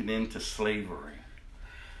taken into slavery.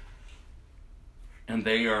 And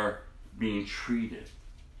they are being treated,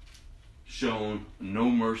 shown no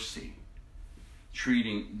mercy,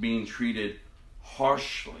 being treated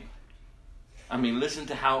harshly. I mean, listen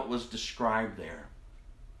to how it was described there.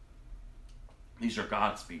 These are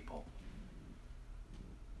God's people.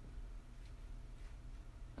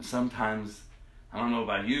 And sometimes, I don't know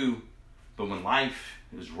about you, but when life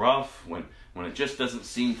is rough, when it just doesn't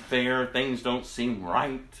seem fair, things don't seem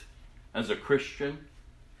right as a Christian,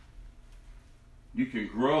 you can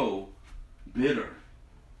grow bitter.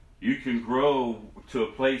 You can grow to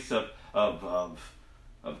a place of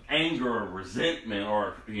anger or resentment,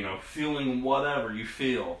 or feeling whatever you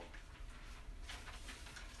feel.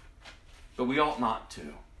 But we ought not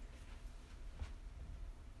to.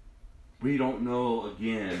 We don't know,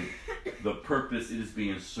 again, the purpose it is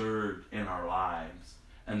being served in our lives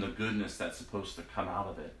and the goodness that's supposed to come out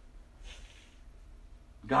of it.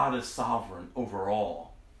 God is sovereign over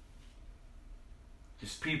all.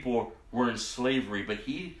 His people were in slavery, but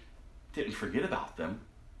he didn't forget about them.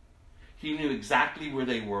 He knew exactly where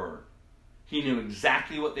they were. He knew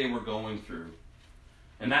exactly what they were going through.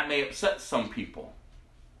 And that may upset some people.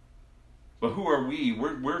 But who are we?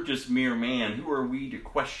 We're just mere man. Who are we to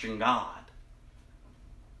question God?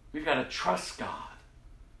 We've got to trust God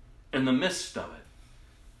in the midst of it.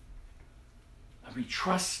 And we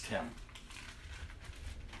trust Him.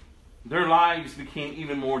 Their lives became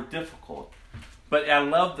even more difficult. But I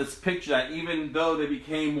love this picture that even though they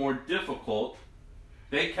became more difficult,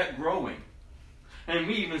 they kept growing. And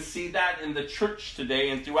we even see that in the church today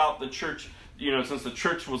and throughout the church, since the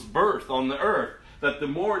church was birthed on the earth, that the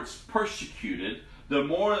more it's persecuted, the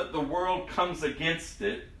more that the world comes against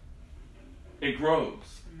it, it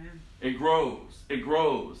grows. Amen. It grows. It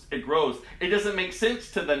grows. It grows. It doesn't make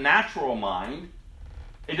sense to the natural mind.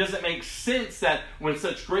 It doesn't make sense that when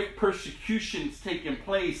such great persecution is taking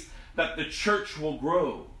place, that the church will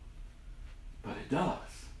grow. But it does.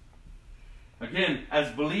 Again,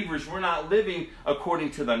 as believers, we're not living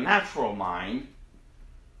according to the natural mind.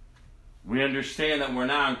 We understand that we're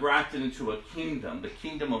now grafted into a kingdom, the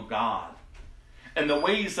kingdom of God. And the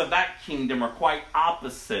ways of that kingdom are quite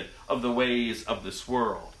opposite of the ways of this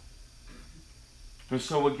world. And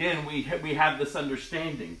so again, we have this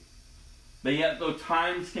understanding. But yet, though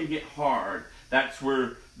times can get hard, that's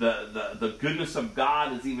where the goodness of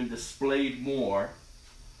God is even displayed more,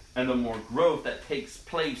 and the more growth that takes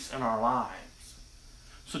place in our lives.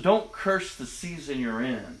 So don't curse the season you're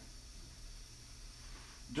in.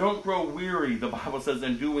 Don't grow weary, the Bible says,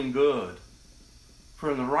 in doing good.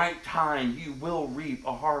 For in the right time you will reap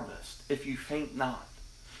a harvest, if you faint not.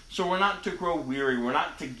 So we're not to grow weary. We're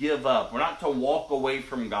not to give up. We're not to walk away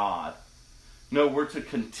from God. No, we're to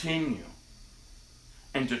continue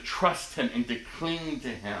and to trust Him and to cling to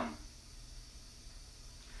Him.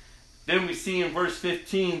 Then we see in verse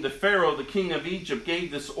 15, the Pharaoh, the king of Egypt,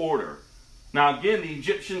 gave this order. Now again,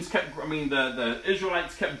 the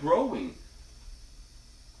Israelites kept growing.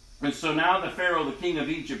 And so now the Pharaoh, the king of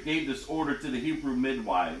Egypt, gave this order to the Hebrew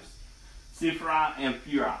midwives, Shiphrah and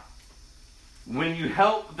Puah. When you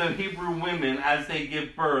help the Hebrew women as they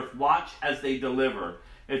give birth, watch as they deliver.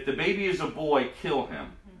 If the baby is a boy, kill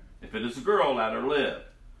him. If it is a girl, let her live.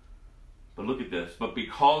 But look at this. But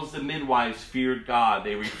because the midwives feared God,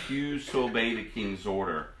 they refused to obey the king's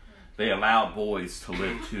order. They allowed boys to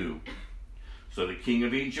live too. So the king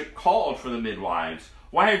of Egypt called for the midwives.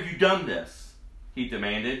 Why have you done this? He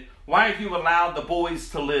demanded. Why have you allowed the boys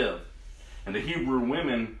to live? And the Hebrew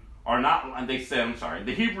women are not, they said,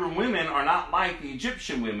 the Hebrew women are not like the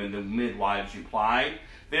Egyptian women, the midwives replied.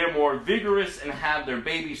 They're more vigorous and have their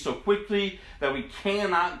babies so quickly that we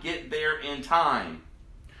cannot get there in time.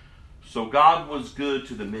 So God was good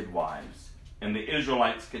to the midwives, and the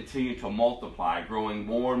Israelites continued to multiply, growing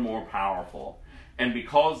more and more powerful. And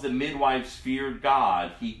because the midwives feared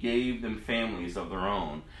God, He gave them families of their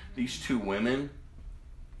own. These two women,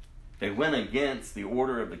 they went against the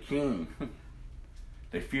order of the king.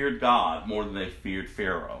 They feared God more than they feared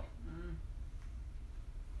Pharaoh.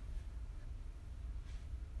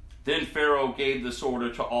 Then Pharaoh gave this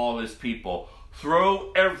order to all his people.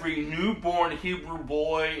 Throw every newborn Hebrew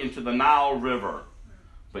boy into the Nile River,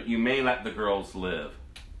 but you may let the girls live.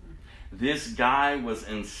 This guy was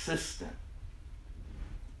insistent.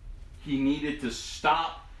 He needed to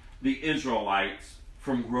stop the Israelites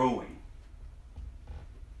from growing.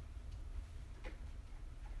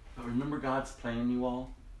 But remember God's plan, you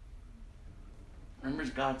all? Remember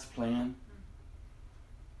God's plan?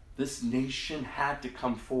 This nation had to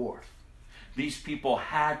come forth. These people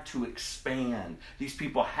had to expand. These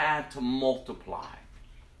people had to multiply.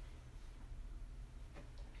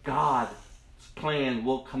 God's plan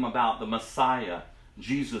will come about. The Messiah,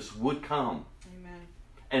 Jesus, would come. Amen.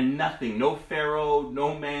 And nothing, no Pharaoh,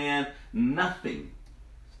 no man, nothing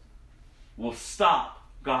will stop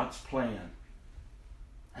God's plan.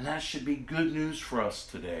 And that should be good news for us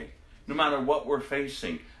today. No matter what we're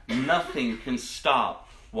facing, nothing can stop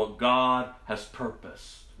what God has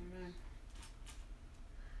purposed. Amen.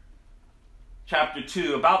 Chapter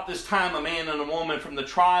 2. About this time, a man and a woman from the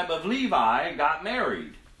tribe of Levi got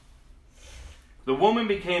married. The woman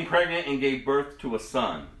became pregnant and gave birth to a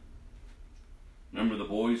son. Remember, the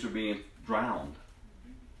boys were being drowned.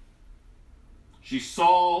 She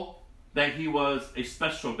saw that he was a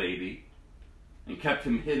special baby and kept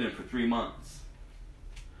him hidden for 3 months.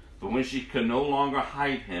 But when she could no longer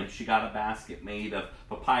hide him, she got a basket made of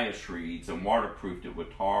papyrus reeds and waterproofed it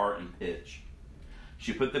with tar and pitch.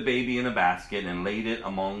 She put the baby in a basket and laid it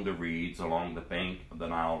among the reeds along the bank of the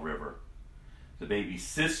Nile River. The baby's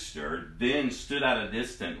sister then stood at a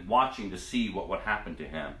distance, watching to see what would happen to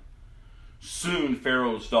him. Soon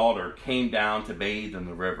Pharaoh's daughter came down to bathe in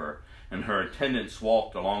the river, and her attendants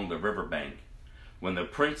walked along the riverbank. When the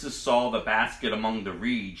princess saw the basket among the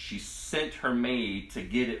reeds, she sent her maid to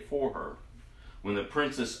get it for her. When the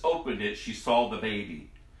princess opened it, she saw the baby.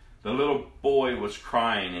 The little boy was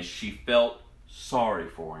crying, and she felt sorry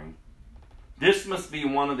for him. "This must be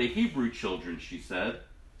one of the Hebrew children," she said.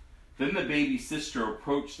 Then the baby's sister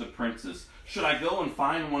approached the princess. "Should I go and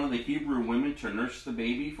find one of the Hebrew women to nurse the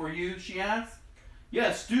baby for you?" she asked.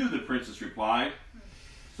 "Yes, do," the princess replied.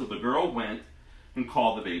 So the girl went and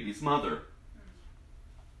called the baby's mother.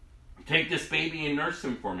 "Take this baby and nurse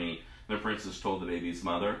him for me," the princess told the baby's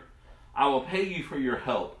mother. "I will pay you for your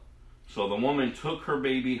help." So the woman took her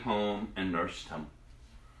baby home and nursed him.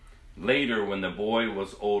 Later, when the boy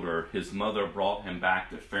was older, his mother brought him back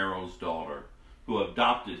to Pharaoh's daughter, who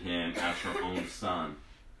adopted him as her own son.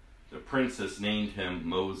 The princess named him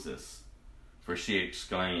Moses, for she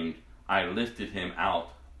exclaimed, "I lifted him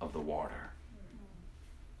out of the water."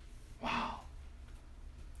 Wow.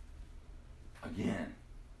 Again,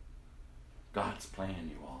 God's plan,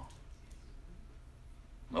 you all.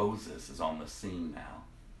 Moses is on the scene now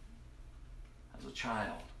as a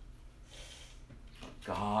child. But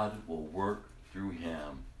God will work through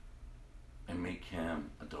him and make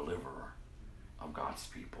him a deliverer of God's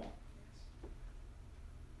people.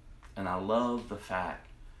 And I love the fact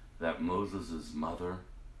that Moses' mother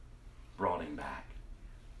brought him back.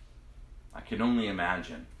 I can only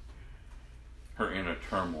imagine her inner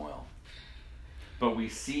turmoil. But we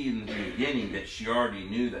see in the beginning that she already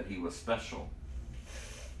knew that he was special.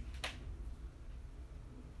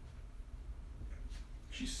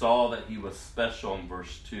 She saw that he was special in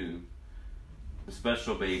verse 2, the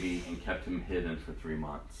special baby, and kept him hidden for 3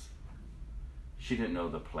 months. She didn't know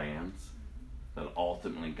the plans that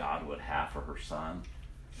ultimately God would have for her son,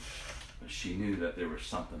 but she knew that there was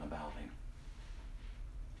something about him.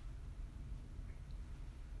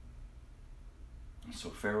 And so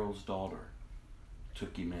Pharaoh's daughter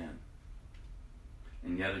took him in.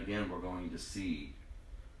 And yet again, we're going to see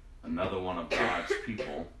another one of God's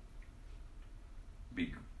people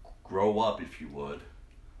grow up, if you would,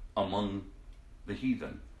 among the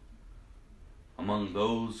heathen, among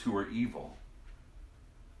those who are evil.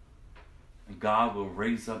 And God will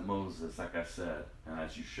raise up Moses, like I said, and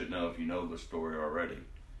as you should know if you know the story already,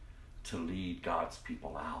 to lead God's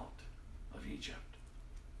people out of Egypt.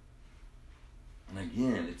 And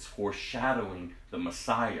again, it's foreshadowing the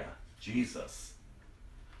Messiah, Jesus,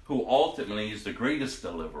 who ultimately is the greatest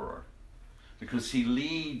deliverer, because he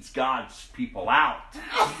leads God's people out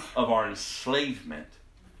of our enslavement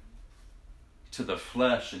to the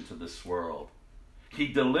flesh and to this world. He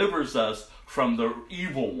delivers us from the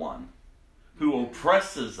evil one who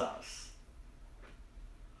oppresses us,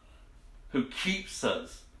 who keeps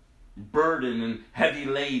us burdened and heavy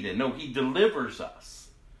laden. No, he delivers us.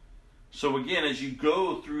 So again, as you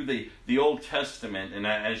go through the Old Testament, and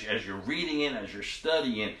as you're reading it, as you're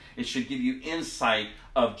studying, it should give you insight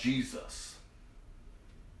of Jesus.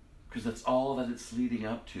 Because that's all that it's leading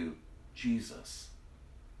up to. Jesus.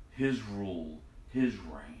 His rule. His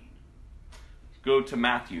reign. Go to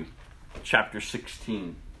Matthew chapter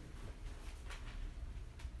 16.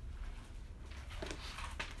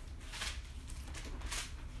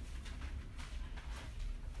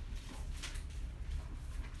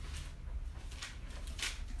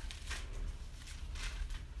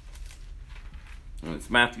 And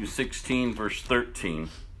it's Matthew 16, verse 13.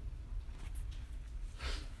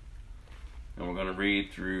 And we're going to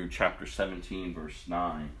read through chapter 17, verse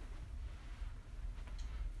 9.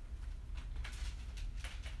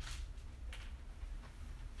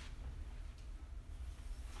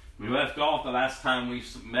 We left off the last time we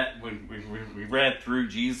met when we read through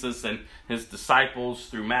Jesus and his disciples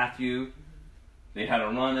through Matthew. They had a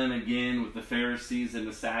run-in again with the Pharisees and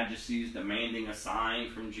the Sadducees demanding a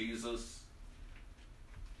sign from Jesus.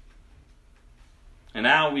 And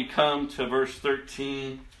now we come to verse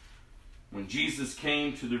 13. When Jesus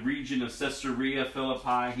came to the region of Caesarea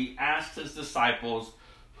Philippi, he asked his disciples,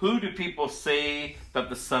 "Who do people say that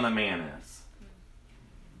the Son of Man is?"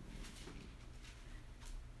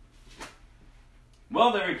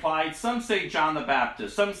 Well, they replied, "Some say John the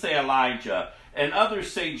Baptist, some say Elijah, and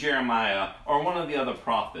others say Jeremiah or one of the other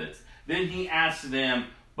prophets. Then he asks them,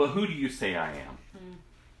 but who do you say I am?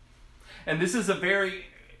 And this is a very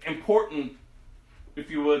important, if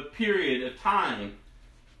you would, period of time.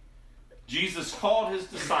 Jesus called his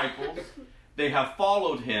disciples. They have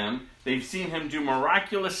followed him. They've seen him do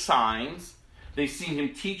miraculous signs. They've seen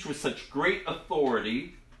him teach with such great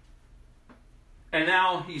authority. And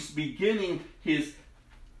now he's beginning his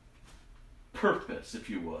purpose, if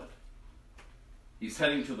you would. He's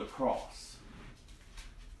heading to the cross.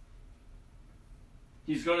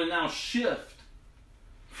 He's going to now shift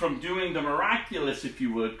from doing the miraculous, if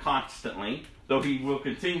you would, constantly, though he will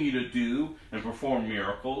continue to do and perform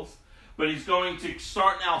miracles. But he's going to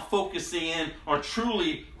start now focusing in on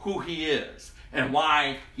truly who he is and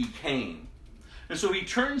why he came. And so he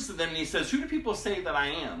turns to them and he says, who do people say that I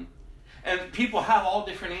am? And people have all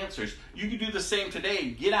different answers. You can do the same today.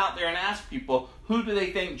 Get out there and ask people, who do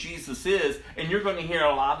they think Jesus is? And you're going to hear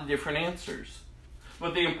a lot of different answers.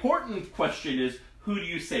 But the important question is, who do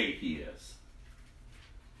you say he is?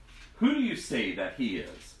 Who do you say that he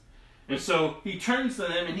is? And so he turns to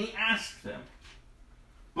them and he asks them,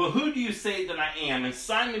 but who do you say that I am? And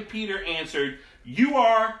Simon Peter answered, you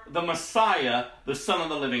are the Messiah, the Son of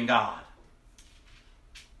the living God.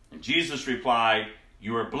 And Jesus replied,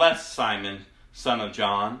 you are blessed, Simon, son of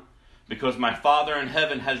John, because my Father in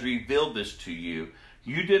heaven has revealed this to you.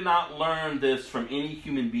 You did not learn this from any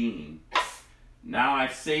human being. Now I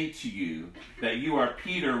say to you that you are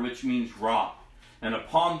Peter, which means rock. And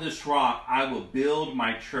upon this rock I will build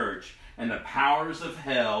my church, and the powers of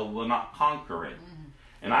hell will not conquer it.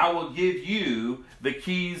 And I will give you the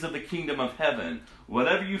keys of the kingdom of heaven.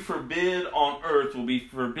 Whatever you forbid on earth will be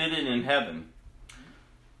forbidden in heaven.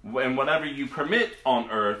 And whatever you permit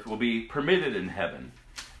on earth will be permitted in heaven.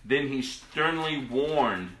 Then he sternly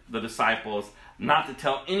warned the disciples not to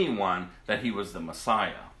tell anyone that he was the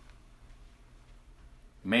Messiah.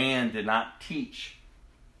 Man did not teach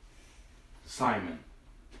Simon.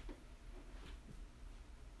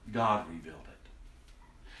 God revealed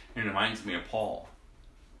it. It reminds me of Paul.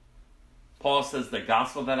 Paul says, the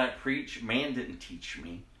gospel that I preach, man didn't teach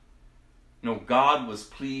me. No, God was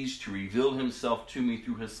pleased to reveal himself to me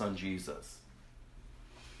through his son Jesus.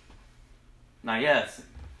 Now, yes,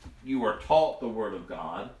 you are taught the word of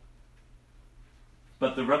God,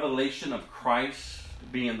 but the revelation of Christ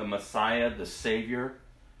being the Messiah, the Savior,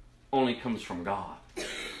 only comes from God.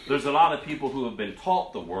 There's a lot of people who have been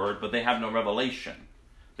taught the word, but they have no revelation.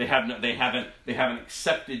 They haven't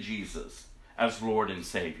accepted Jesus as Lord and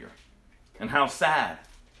Savior. And how sad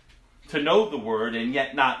to know the word and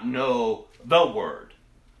yet not know the word,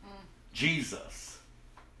 Jesus.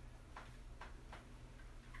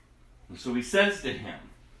 And so he says to him,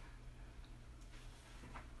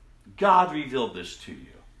 God revealed this to you.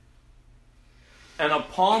 And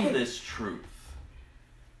upon this truth,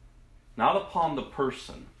 not upon the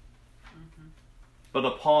person, but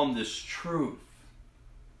upon this truth,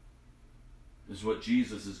 is what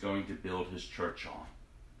Jesus is going to build his church on.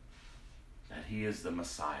 That he is the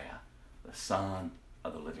Messiah, the Son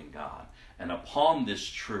of the living God. And upon this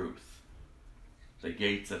truth, the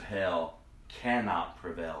gates of hell cannot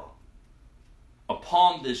prevail.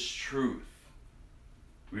 Upon this truth,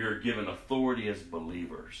 we are given authority as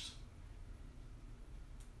believers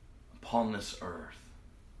upon this earth.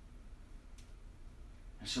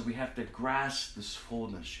 And so we have to grasp this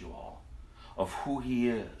fullness, you all, of who he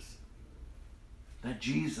is. That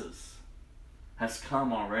Jesus has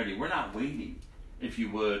come already. We're not waiting, if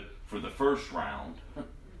you would, for the first round.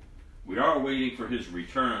 We are waiting for his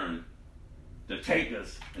return to take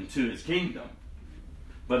us into his kingdom.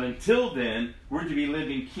 But until then, we're to be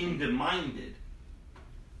living kingdom-minded.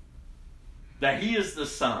 That he is the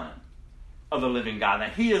Son of the living God.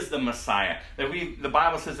 That he is the Messiah. That the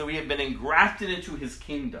Bible says that we have been engrafted into his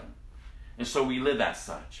kingdom. And so we live as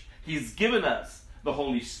such. He's given us the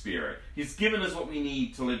Holy Spirit. He's given us what we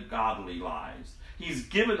need to live godly lives. He's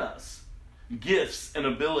given us gifts and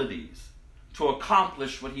abilities to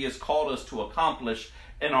accomplish what he has called us to accomplish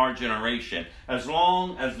in our generation. As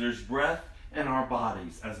long as there's breath in our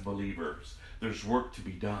bodies as believers, there's work to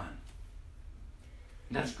be done.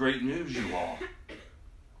 And that's great news, you all.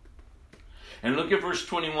 And look at verse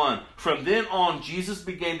 21. From then on, Jesus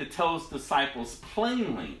began to tell his disciples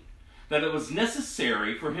plainly that it was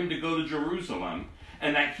necessary for him to go to Jerusalem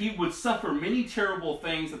and that he would suffer many terrible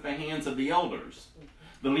things at the hands of the elders,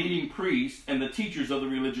 the leading priests, and the teachers of the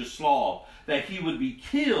religious law, that he would be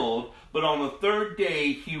killed, but on the third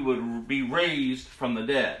day he would be raised from the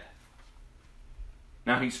dead.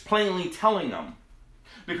 Now he's plainly telling them,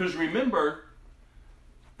 because remember,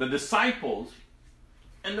 the disciples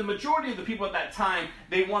And the majority of the people at that time,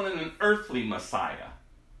 they wanted an earthly Messiah.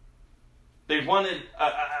 They wanted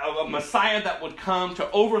a Messiah that would come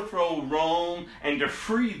to overthrow Rome and to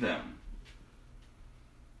free them.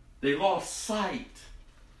 They lost sight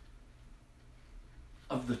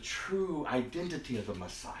of the true identity of the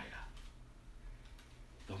Messiah.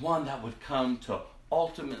 The one that would come to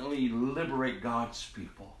ultimately liberate God's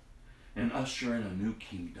people and usher in a new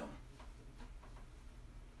kingdom.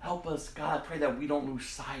 Help us, God, pray that we don't lose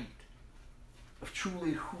sight of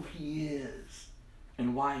truly who He is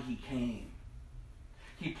and why He came.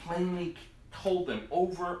 He plainly told them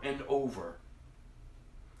over and over.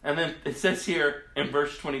 And then it says here in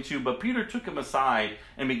verse 22, but Peter took him aside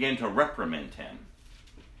and began to reprimand him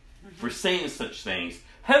for saying such things.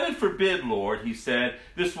 Heaven forbid, Lord, he said,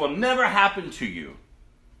 this will never happen to you.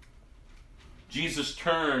 Jesus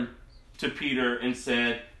turned to Peter and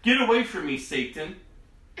said, get away from me, Satan.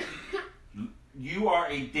 You are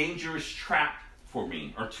a dangerous trap for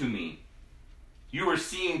me, or to me. You are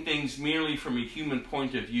seeing things merely from a human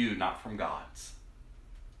point of view, not from God's.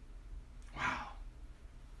 Wow.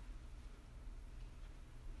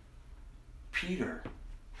 Peter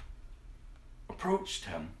approached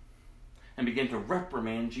him and began to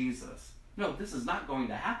reprimand Jesus. No, this is not going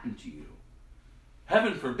to happen to you.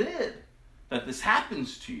 Heaven forbid that this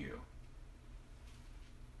happens to you.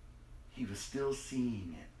 He was still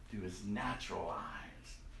seeing it through his natural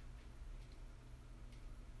eyes.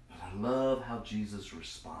 But I love how Jesus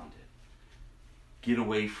responded. Get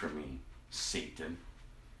away from me, Satan.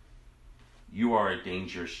 You are a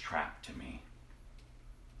dangerous trap to me.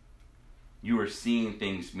 You are seeing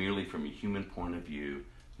things merely from a human point of view,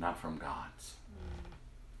 not from God's.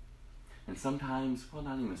 And sometimes, well,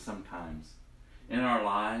 not even sometimes, in our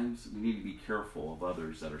lives, we need to be careful of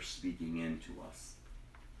others that are speaking into us.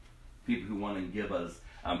 People who want to give us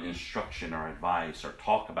instruction or advice or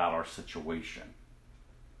talk about our situation.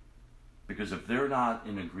 Because if they're not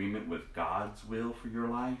in agreement with God's will for your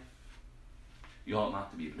life, you ought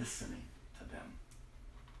not to be listening to them.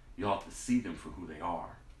 You ought to see them for who they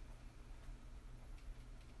are.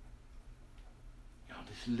 You ought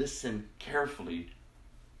to listen carefully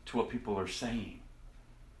to what people are saying.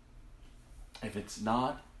 If it's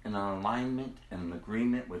not in alignment and an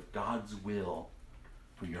agreement with God's will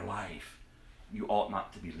for your life, you ought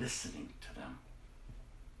not to be listening to them.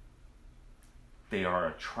 They are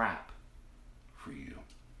a trap for you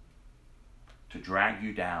to drag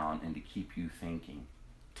you down and to keep you thinking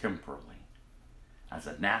temporally as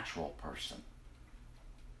a natural person.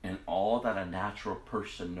 And all that a natural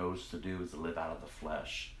person knows to do is to live out of the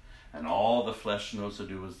flesh. And all the flesh knows to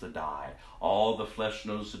do is to die. All the flesh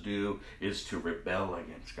knows to do is to rebel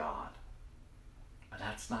against God. But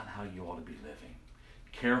that's not how you ought to be living.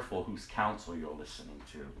 Careful whose counsel you're listening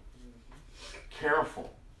to.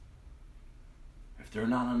 Careful. If they're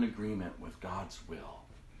not in agreement with God's will,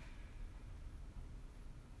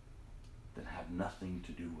 then have nothing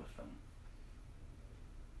to do with them.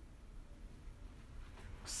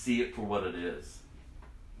 See it for what it is.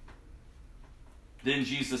 Then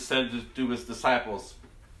Jesus said to his disciples,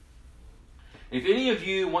 if any of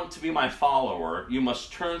you want to be my follower, you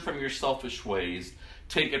must turn from your selfish ways,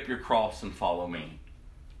 take up your cross and follow me.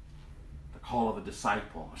 The call of a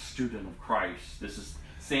disciple, a student of Christ. This is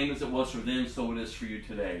the same as it was for them, so it is for you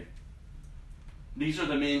today. These are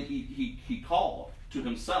the men he called to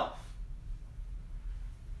himself.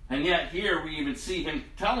 And yet here we even see him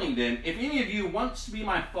telling them, if any of you wants to be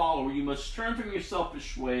my follower, you must turn from your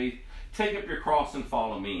selfish ways, take up your cross and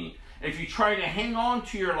follow me. If you try to hang on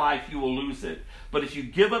to your life, you will lose it. But if you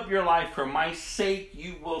give up your life for my sake,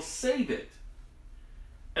 you will save it.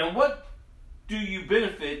 And what do you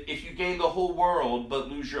benefit if you gain the whole world but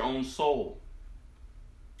lose your own soul?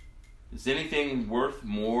 Is anything worth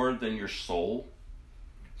more than your soul?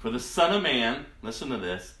 For the Son of Man, listen to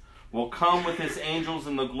this, will come with his angels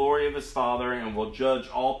in the glory of his Father and will judge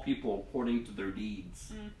all people according to their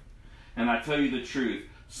deeds. And I tell you the truth,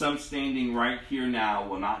 some standing right here now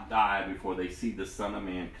will not die before they see the Son of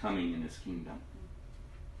Man coming in his kingdom.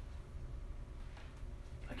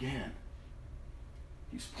 Again,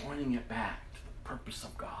 he's pointing it back to the purpose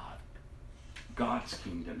of God. God's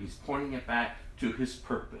kingdom. He's pointing it back to his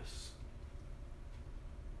purpose.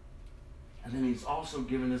 And then he's also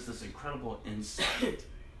given us this incredible insight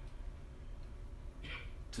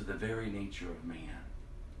to the very nature of man,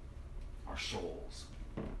 our souls.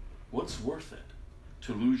 What's worth it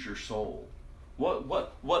to lose your soul?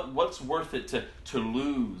 What's worth it to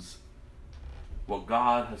lose what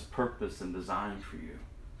God has purposed and designed for you?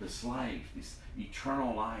 This life, this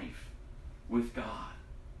eternal life with God.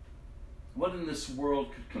 What in this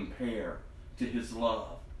world could compare to His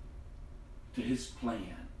love, to His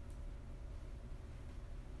plan.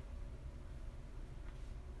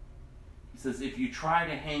 He says, if you try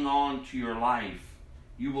to hang on to your life,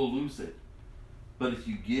 you will lose it. But if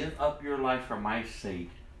you give up your life for my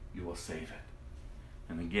sake, you will save it.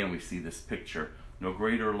 And again, we see this picture. No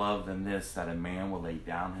greater love than this, that a man will lay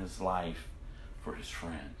down his life for his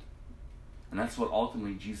friend. And that's what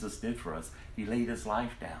ultimately Jesus did for us. He laid his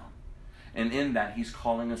life down. And in that, He's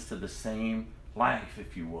calling us to the same life,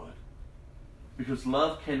 if you would. Because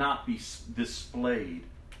love cannot be displayed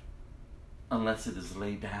unless it is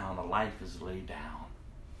laid down. A life is laid down.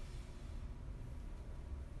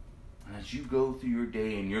 And as you go through your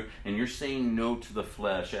day and you're saying no to the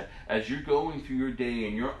flesh, as you're going through your day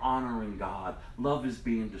and you're honoring God, love is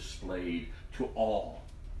being displayed to all.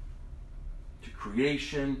 To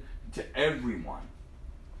creation, to everyone.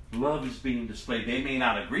 Love is being displayed. They may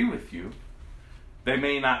not agree with you. They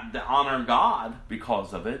may not honor God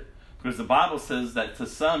because of it. Because the Bible says that to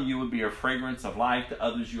some you would be a fragrance of life, to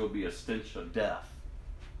others you will be a stench of death.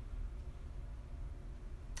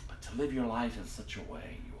 But to live your life in such a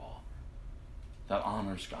way, you all, that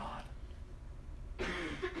honors God. That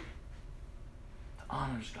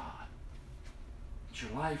honors God. That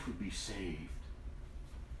your life would be saved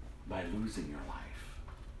by losing your life.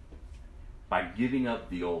 By giving up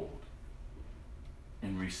the old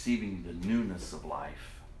and receiving the newness of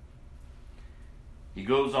life. He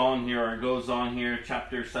goes on here,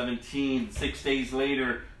 chapter 17. 6 days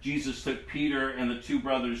later, Jesus took Peter and the two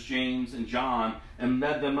brothers, James and John, and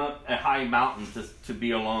led them up a high mountain to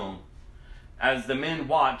be alone. As the men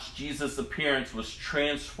watched, Jesus' appearance was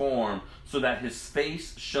transformed so that his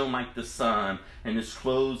face shone like the sun and his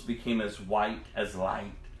clothes became as white as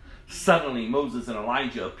light. Suddenly, Moses and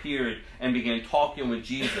Elijah appeared and began talking with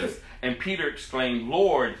Jesus. And Peter exclaimed,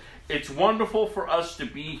 "Lord, it's wonderful for us to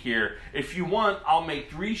be here. If you want, I'll make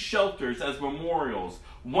 3 shelters as memorials.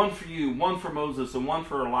 One for you, one for Moses, and one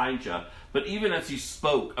for Elijah." But even as he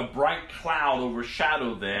spoke, a bright cloud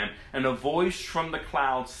overshadowed them, and a voice from the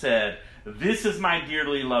cloud said, "This is my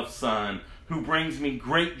dearly loved Son, who brings me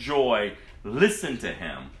great joy. Listen to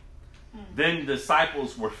him." Then the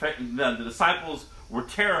disciples were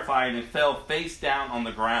terrified and fell face down on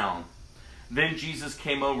the ground. Then Jesus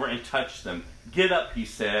came over and touched them. "Get up," he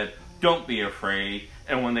said. "Don't be afraid."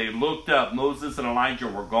 And when they looked up, Moses and Elijah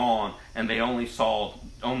were gone, and they only saw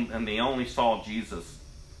Jesus.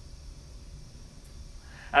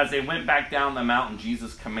 As they went back down the mountain,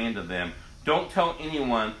 Jesus commanded them, "Don't tell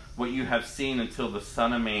anyone what you have seen until the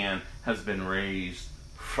Son of Man has been raised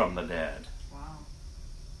from the dead." Wow.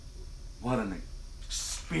 What an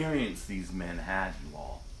experience these men had, you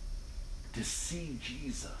all. To see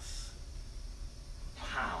Jesus.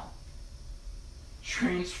 Wow.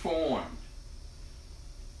 Transformed.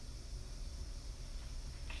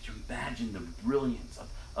 Could you imagine the brilliance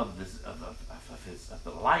of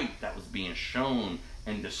the light that was being shown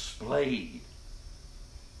and displayed?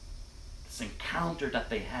 This encounter that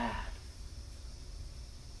they had.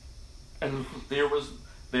 And there was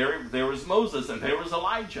Moses and there was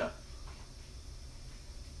Elijah.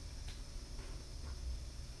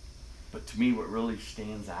 But to me, what really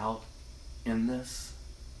stands out in this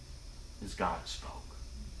is God spoke.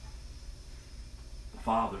 The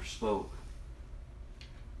Father spoke.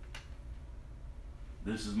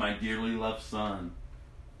 "This is my dearly loved Son,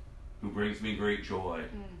 who brings me great joy.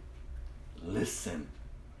 Listen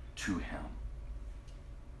to him."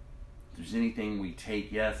 If there's anything we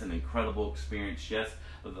take, yes, an incredible experience, yes,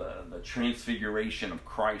 the transfiguration of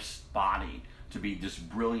Christ's body to be this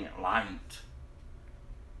brilliant light.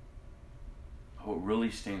 What really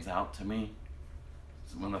stands out to me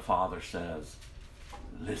is when the Father says,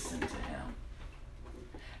 "Listen to him."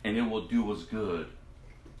 And it will do us good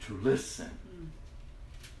to listen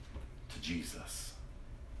to Jesus.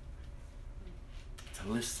 To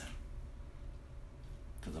listen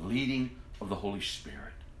to the leading of the Holy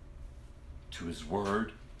Spirit, to his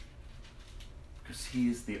word, because he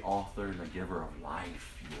is the author and the giver of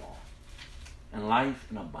life, you all, and life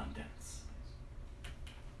in abundance.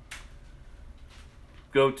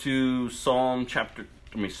 Go to Psalm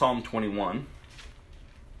 21.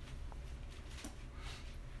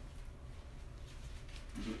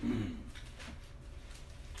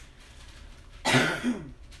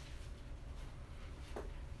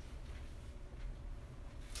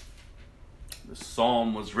 The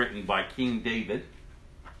psalm was written by King David.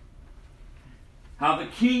 "How the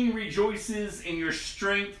king rejoices in your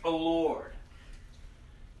strength, O Lord.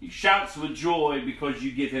 He shouts with joy because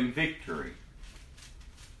you give him victory."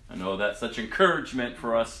 I know that's such encouragement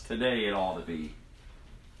for us today, it ought to be.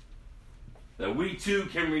 That we too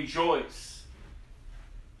can rejoice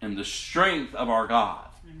in the strength of our God.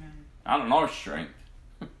 Amen. Not in our strength,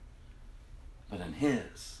 but in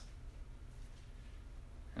His.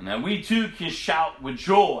 And that we too can shout with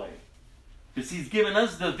joy, because He's given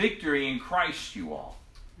us the victory in Christ, you all.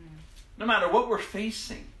 No matter what we're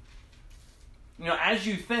facing. You know, as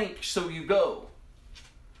you think, so you go.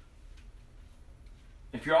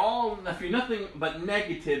 If you're nothing but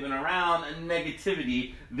negative and around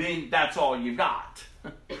negativity, then that's all you got.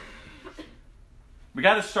 We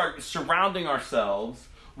got to start surrounding ourselves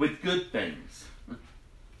with good things.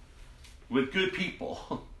 With good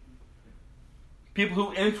people. People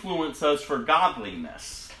who influence us for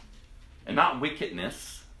godliness and not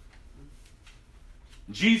wickedness.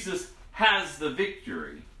 Jesus has the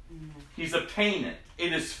victory. He's obtained it.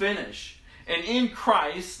 It is finished. And in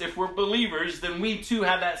Christ, if we're believers, then we too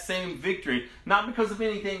have that same victory. Not because of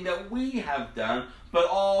anything that we have done, but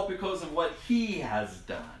all because of what He has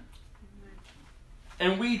done.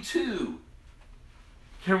 And we too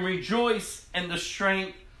can rejoice in the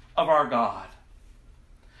strength of our God.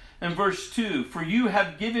 In verse 2, for you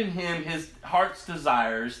have given Him His heart's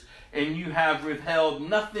desires, and you have withheld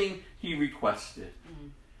nothing He requested.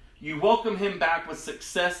 You welcome Him back with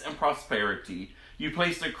success and prosperity. You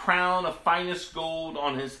placed a crown of finest gold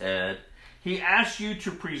on His head. He asked you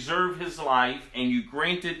to preserve His life, and you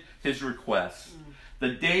granted His request. The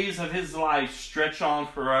days of His life stretch on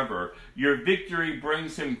forever. Your victory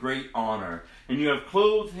brings Him great honor, and you have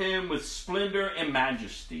clothed Him with splendor and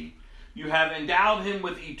majesty. You have endowed Him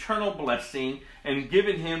with eternal blessing and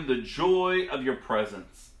given Him the joy of your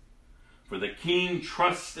presence. For the King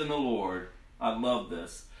trusts in the Lord. I love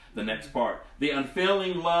this. The next part. The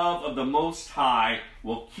unfailing love of the Most High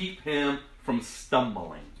will keep him from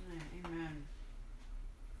stumbling. Amen.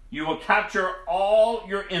 You will capture all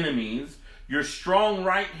your enemies. Your strong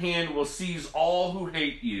right hand will seize all who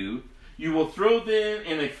hate you. You will throw them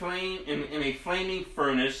in a flaming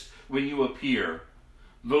furnace when you appear.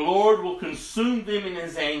 The Lord will consume them in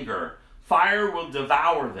His anger. Fire will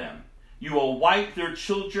devour them. You will wipe their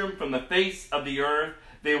children from the face of the earth.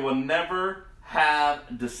 They will never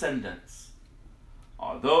have descendants.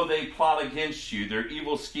 Although they plot against you, their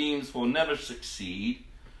evil schemes will never succeed,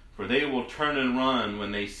 for they will turn and run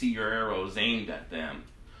when they see your arrows aimed at them.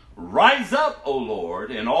 Rise up, O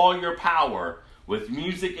Lord, in all your power. With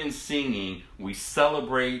music and singing, we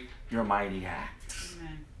celebrate your mighty acts.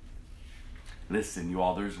 Amen. Listen, you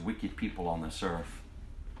all, there's wicked people on this earth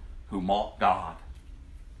who mock God,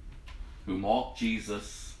 who mock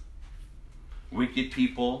Jesus. Wicked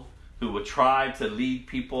people who will try to lead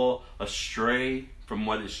people astray from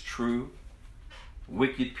what is true.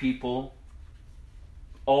 Wicked people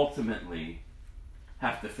ultimately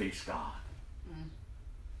have to face God.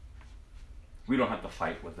 We don't have to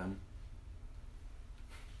fight with them.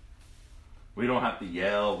 We don't have to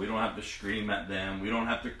yell. We don't have to scream at them. We don't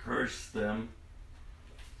have to curse them.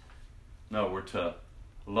 No, we're to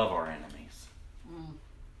love our enemies.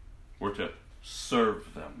 We're to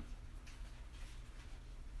serve them.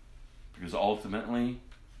 Because ultimately,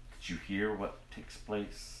 did you hear what takes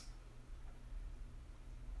place?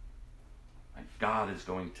 Like God is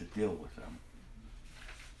going to deal with them.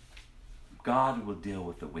 God will deal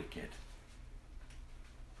with the wicked.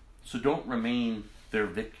 So don't remain their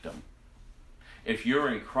victim. If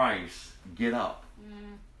you're in Christ, get up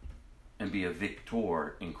and be a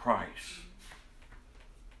victor in Christ.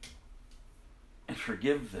 And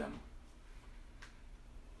forgive them.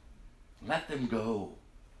 Let them go.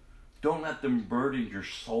 Don't let them burden your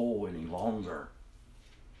soul any longer.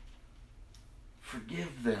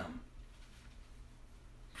 Forgive them.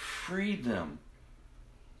 Free them.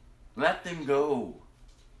 Let them go.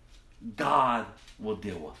 God will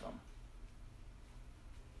deal with them.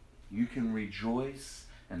 You can rejoice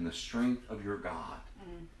in the strength of your God.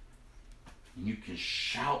 You can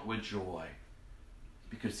shout with joy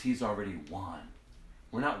because He's already won.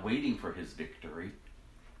 We're not waiting for His victory.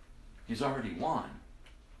 He's already won.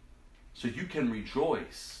 So you can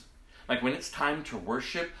rejoice. Like when it's time to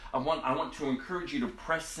worship, I want to encourage you to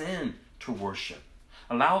press in to worship.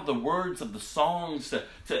 Allow the words of the songs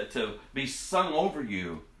to be sung over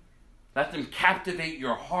you. Let them captivate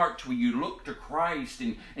your heart to where you look to Christ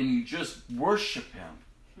and you just worship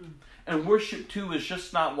Him. And worship too is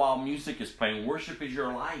just not while music is playing. Worship is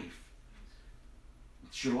your life.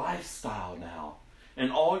 It's your lifestyle now.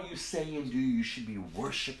 And all you say and do, you should be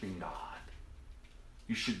worshiping God.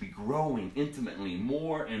 You should be growing intimately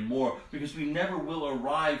more and more, because we never will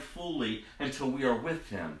arrive fully until we are with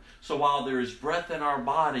Him. So while there is breath in our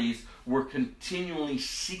bodies, we're continually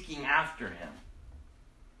seeking after Him.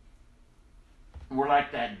 We're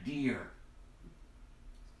like that deer,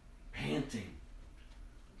 panting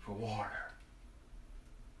for water.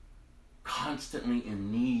 Constantly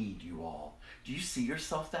in need, you all. Do you see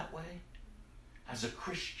yourself that way? As a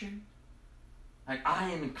Christian? Like, I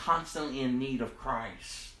am constantly in need of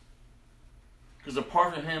Christ. Because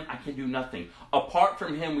apart from him, I can do nothing. Apart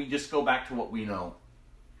from him, we just go back to what we know.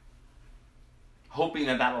 Hoping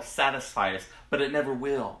that that'll satisfy us, but it never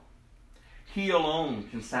will. He alone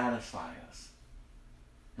can satisfy us.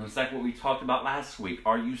 And it's like what we talked about last week.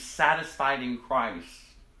 Are you satisfied in Christ?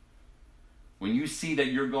 When you see that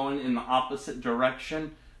you're going in the opposite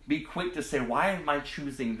direction, be quick to say, why am I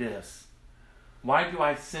choosing this? Why do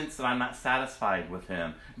I sense that I'm not satisfied with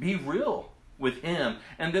him? Be real with him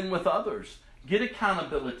and then with others. Get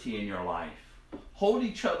accountability in your life. Hold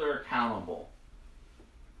each other accountable.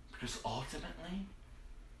 Because ultimately,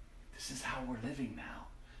 this is how we're living now,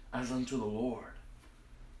 as unto the Lord.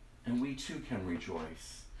 And we too can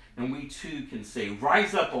rejoice. And we too can say,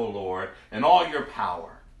 rise up, O Lord, in all your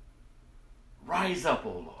power. Rise up,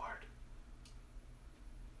 O Lord.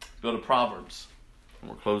 Go to Proverbs.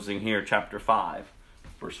 And we're closing here, chapter 5,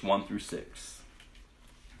 verse 1 through 6.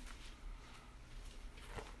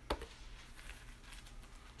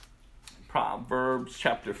 Proverbs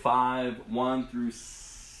chapter 5, 1 through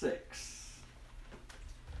 6.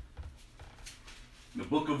 The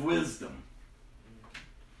book of wisdom.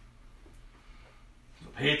 So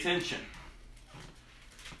pay attention.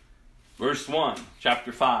 Verse 1,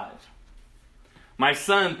 chapter 5. My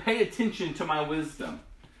son, pay attention to my wisdom.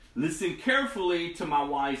 Listen carefully to my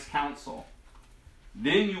wise counsel.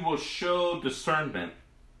 Then you will show discernment,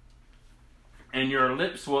 and your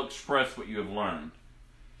lips will express what you have learned.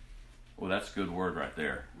 Well, that's a good word right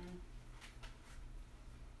there.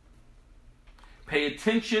 Pay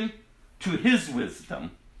attention to his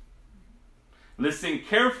wisdom. Listen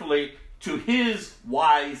carefully to his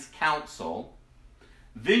wise counsel.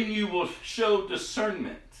 Then you will show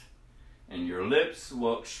discernment, and your lips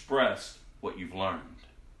will express what you've learned.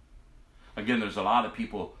 Again, there's a lot of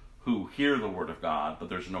people who hear the word of God, but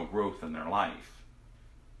there's no growth in their life.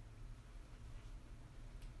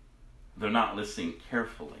 They're not listening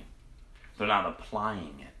carefully. They're not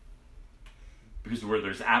applying it. Because where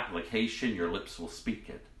there's application, your lips will speak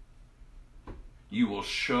it. You will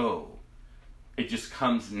show. It just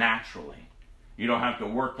comes naturally. You don't have to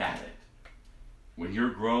work at it. When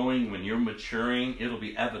you're growing, when you're maturing, it'll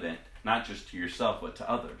be evident, not just to yourself, but to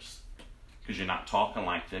others. Because you're not talking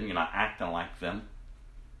like them, you're not acting like them.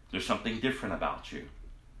 There's something different about you.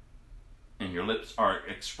 And your lips are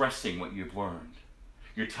expressing what you've learned.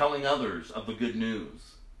 You're telling others of the good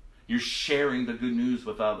news. You're sharing the good news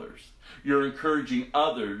with others. You're encouraging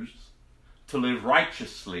others to live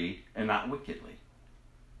righteously and not wickedly.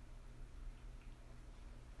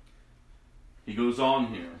 He goes on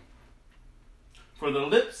here. For the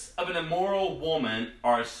lips of an immoral woman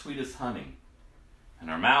are as sweet as honey, and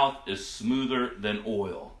her mouth is smoother than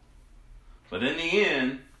oil. But in the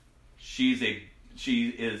end, she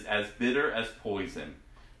is as bitter as poison,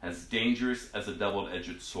 as dangerous as a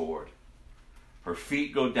double-edged sword. Her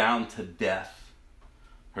feet go down to death.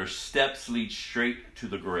 Her steps lead straight to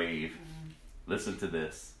the grave. Listen to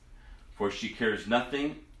this. For she cares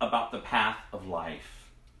nothing about the path of life.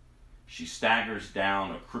 She staggers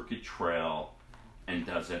down a crooked trail and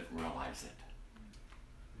doesn't realize it.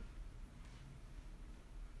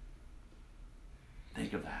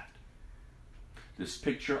 Think of that. This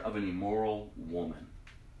picture of an immoral woman,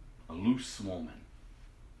 a loose woman,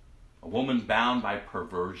 a woman bound by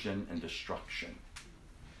perversion and destruction.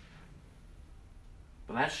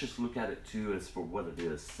 But let's just look at it too as for what it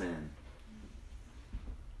is, sin.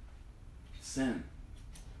 Sin.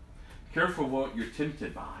 Careful what you're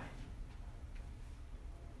tempted by.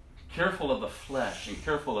 Careful of the flesh and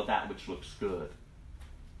careful of that which looks good.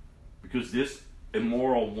 Because this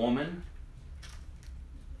immoral woman,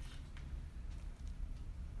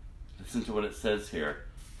 listen to what it says here.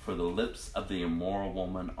 For the lips of the immoral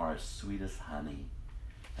woman are as sweet as honey,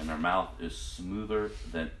 and her mouth is smoother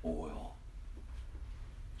than oil.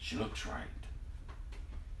 She looks right.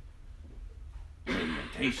 Maybe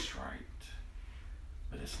it tastes right,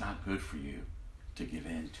 but it's not good for you to give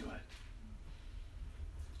in to it.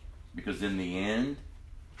 Because in the end,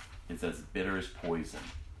 it's as bitter as poison,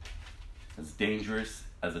 as dangerous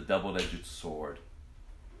as a double-edged sword.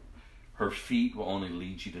 Her feet will only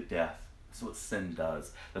lead you to death. That's what sin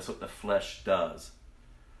does. That's what the flesh does.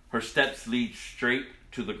 Her steps lead straight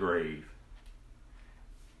to the grave.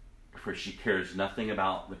 For she cares nothing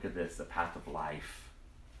about, look at this, the path of life.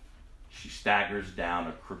 She staggers down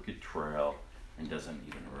a crooked trail and doesn't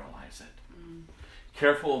even realize it.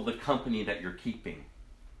 Careful of the company that you're keeping.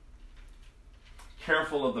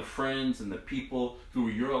 careful of the friends and the people who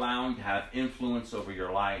you're allowing to have influence over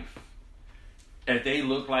your life. If they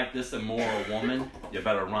look like this immoral woman, you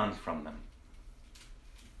better run from them.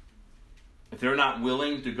 If they're not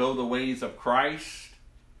willing to go the ways of Christ,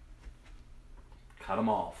 cut them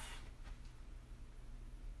off.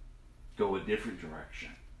 Go a different direction.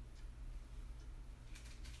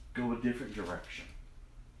 Go a different direction.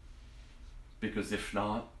 Because if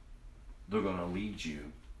not, they're going to lead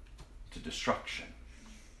you to destruction.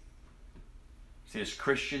 See, as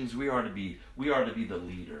Christians, we are to be the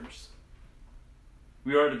leaders.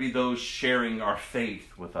 We are to be those sharing our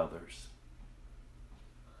faith with others.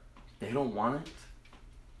 They don't want it,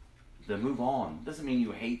 then move on. Doesn't mean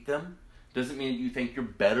you hate them. Doesn't mean you think you're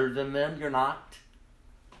better than them. You're not.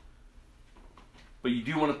 But you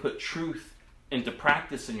do want to put truth into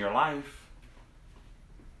practice in your life.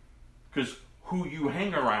 Because who you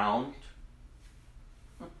hang around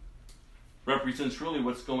represents really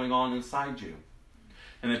what's going on inside you.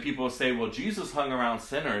 And then people will say, well, Jesus hung around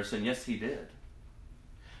sinners, and yes, he did.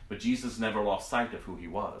 But Jesus never lost sight of who he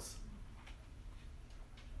was.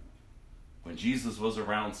 When Jesus was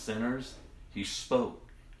around sinners, he spoke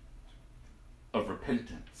of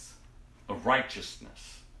repentance, of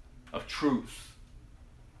righteousness, of truth.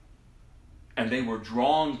 And they were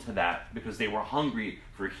drawn to that because they were hungry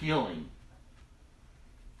for healing.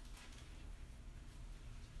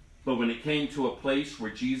 But when it came to a place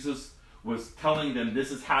where Jesus was telling them,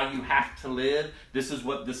 this is how you have to live, this is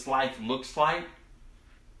what this life looks like,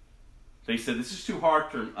 they said, this is too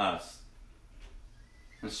hard for us.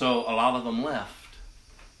 And so a lot of them left.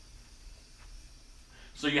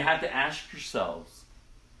 So you have to ask yourselves,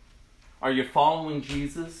 are you following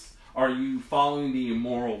Jesus? Or are you following the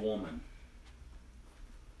immoral woman?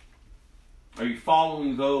 Are you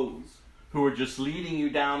following those who are just leading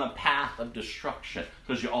you down a path of destruction?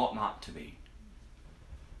 Because you ought not to be.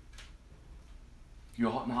 You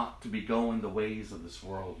ought not to be going the ways of this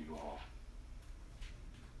world, you all.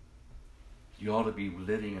 You ought to be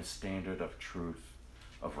living a standard of truth,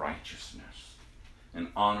 of righteousness, and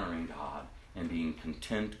honoring God, and being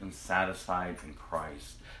content and satisfied in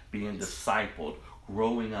Christ, being discipled,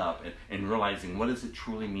 growing up, and realizing what does it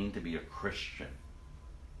truly mean to be a Christian.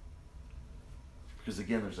 Because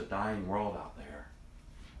again, there's a dying world out there.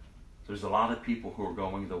 There's a lot of people who are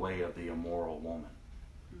going the way of the immoral woman.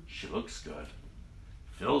 She looks good,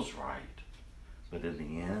 feels right, but in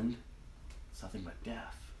the end, it's nothing but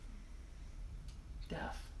death.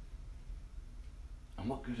 Death. And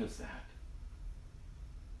what good is that?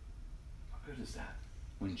 What good is that?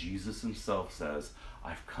 When Jesus himself says,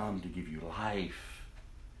 I've come to give you life,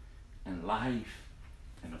 and life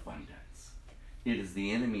in abundance. It is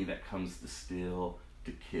the enemy that comes to steal,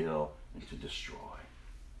 to kill, and to destroy.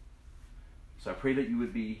 So I pray that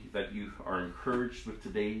you are encouraged with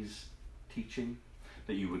today's teaching,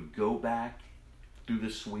 that you would go back through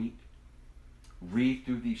this week, read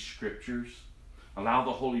through these scriptures, allow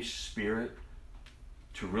the Holy Spirit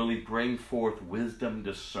to really bring forth wisdom,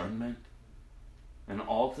 discernment, and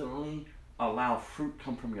ultimately allow fruit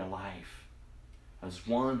come from your life as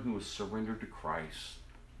one who is surrendered to Christ,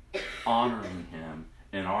 honoring him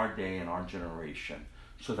in our day and our generation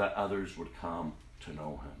so that others would come to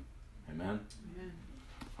know him. Amen? Amen.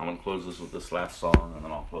 I'm going to close this with this last song, and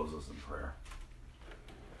then I'll close this in prayer.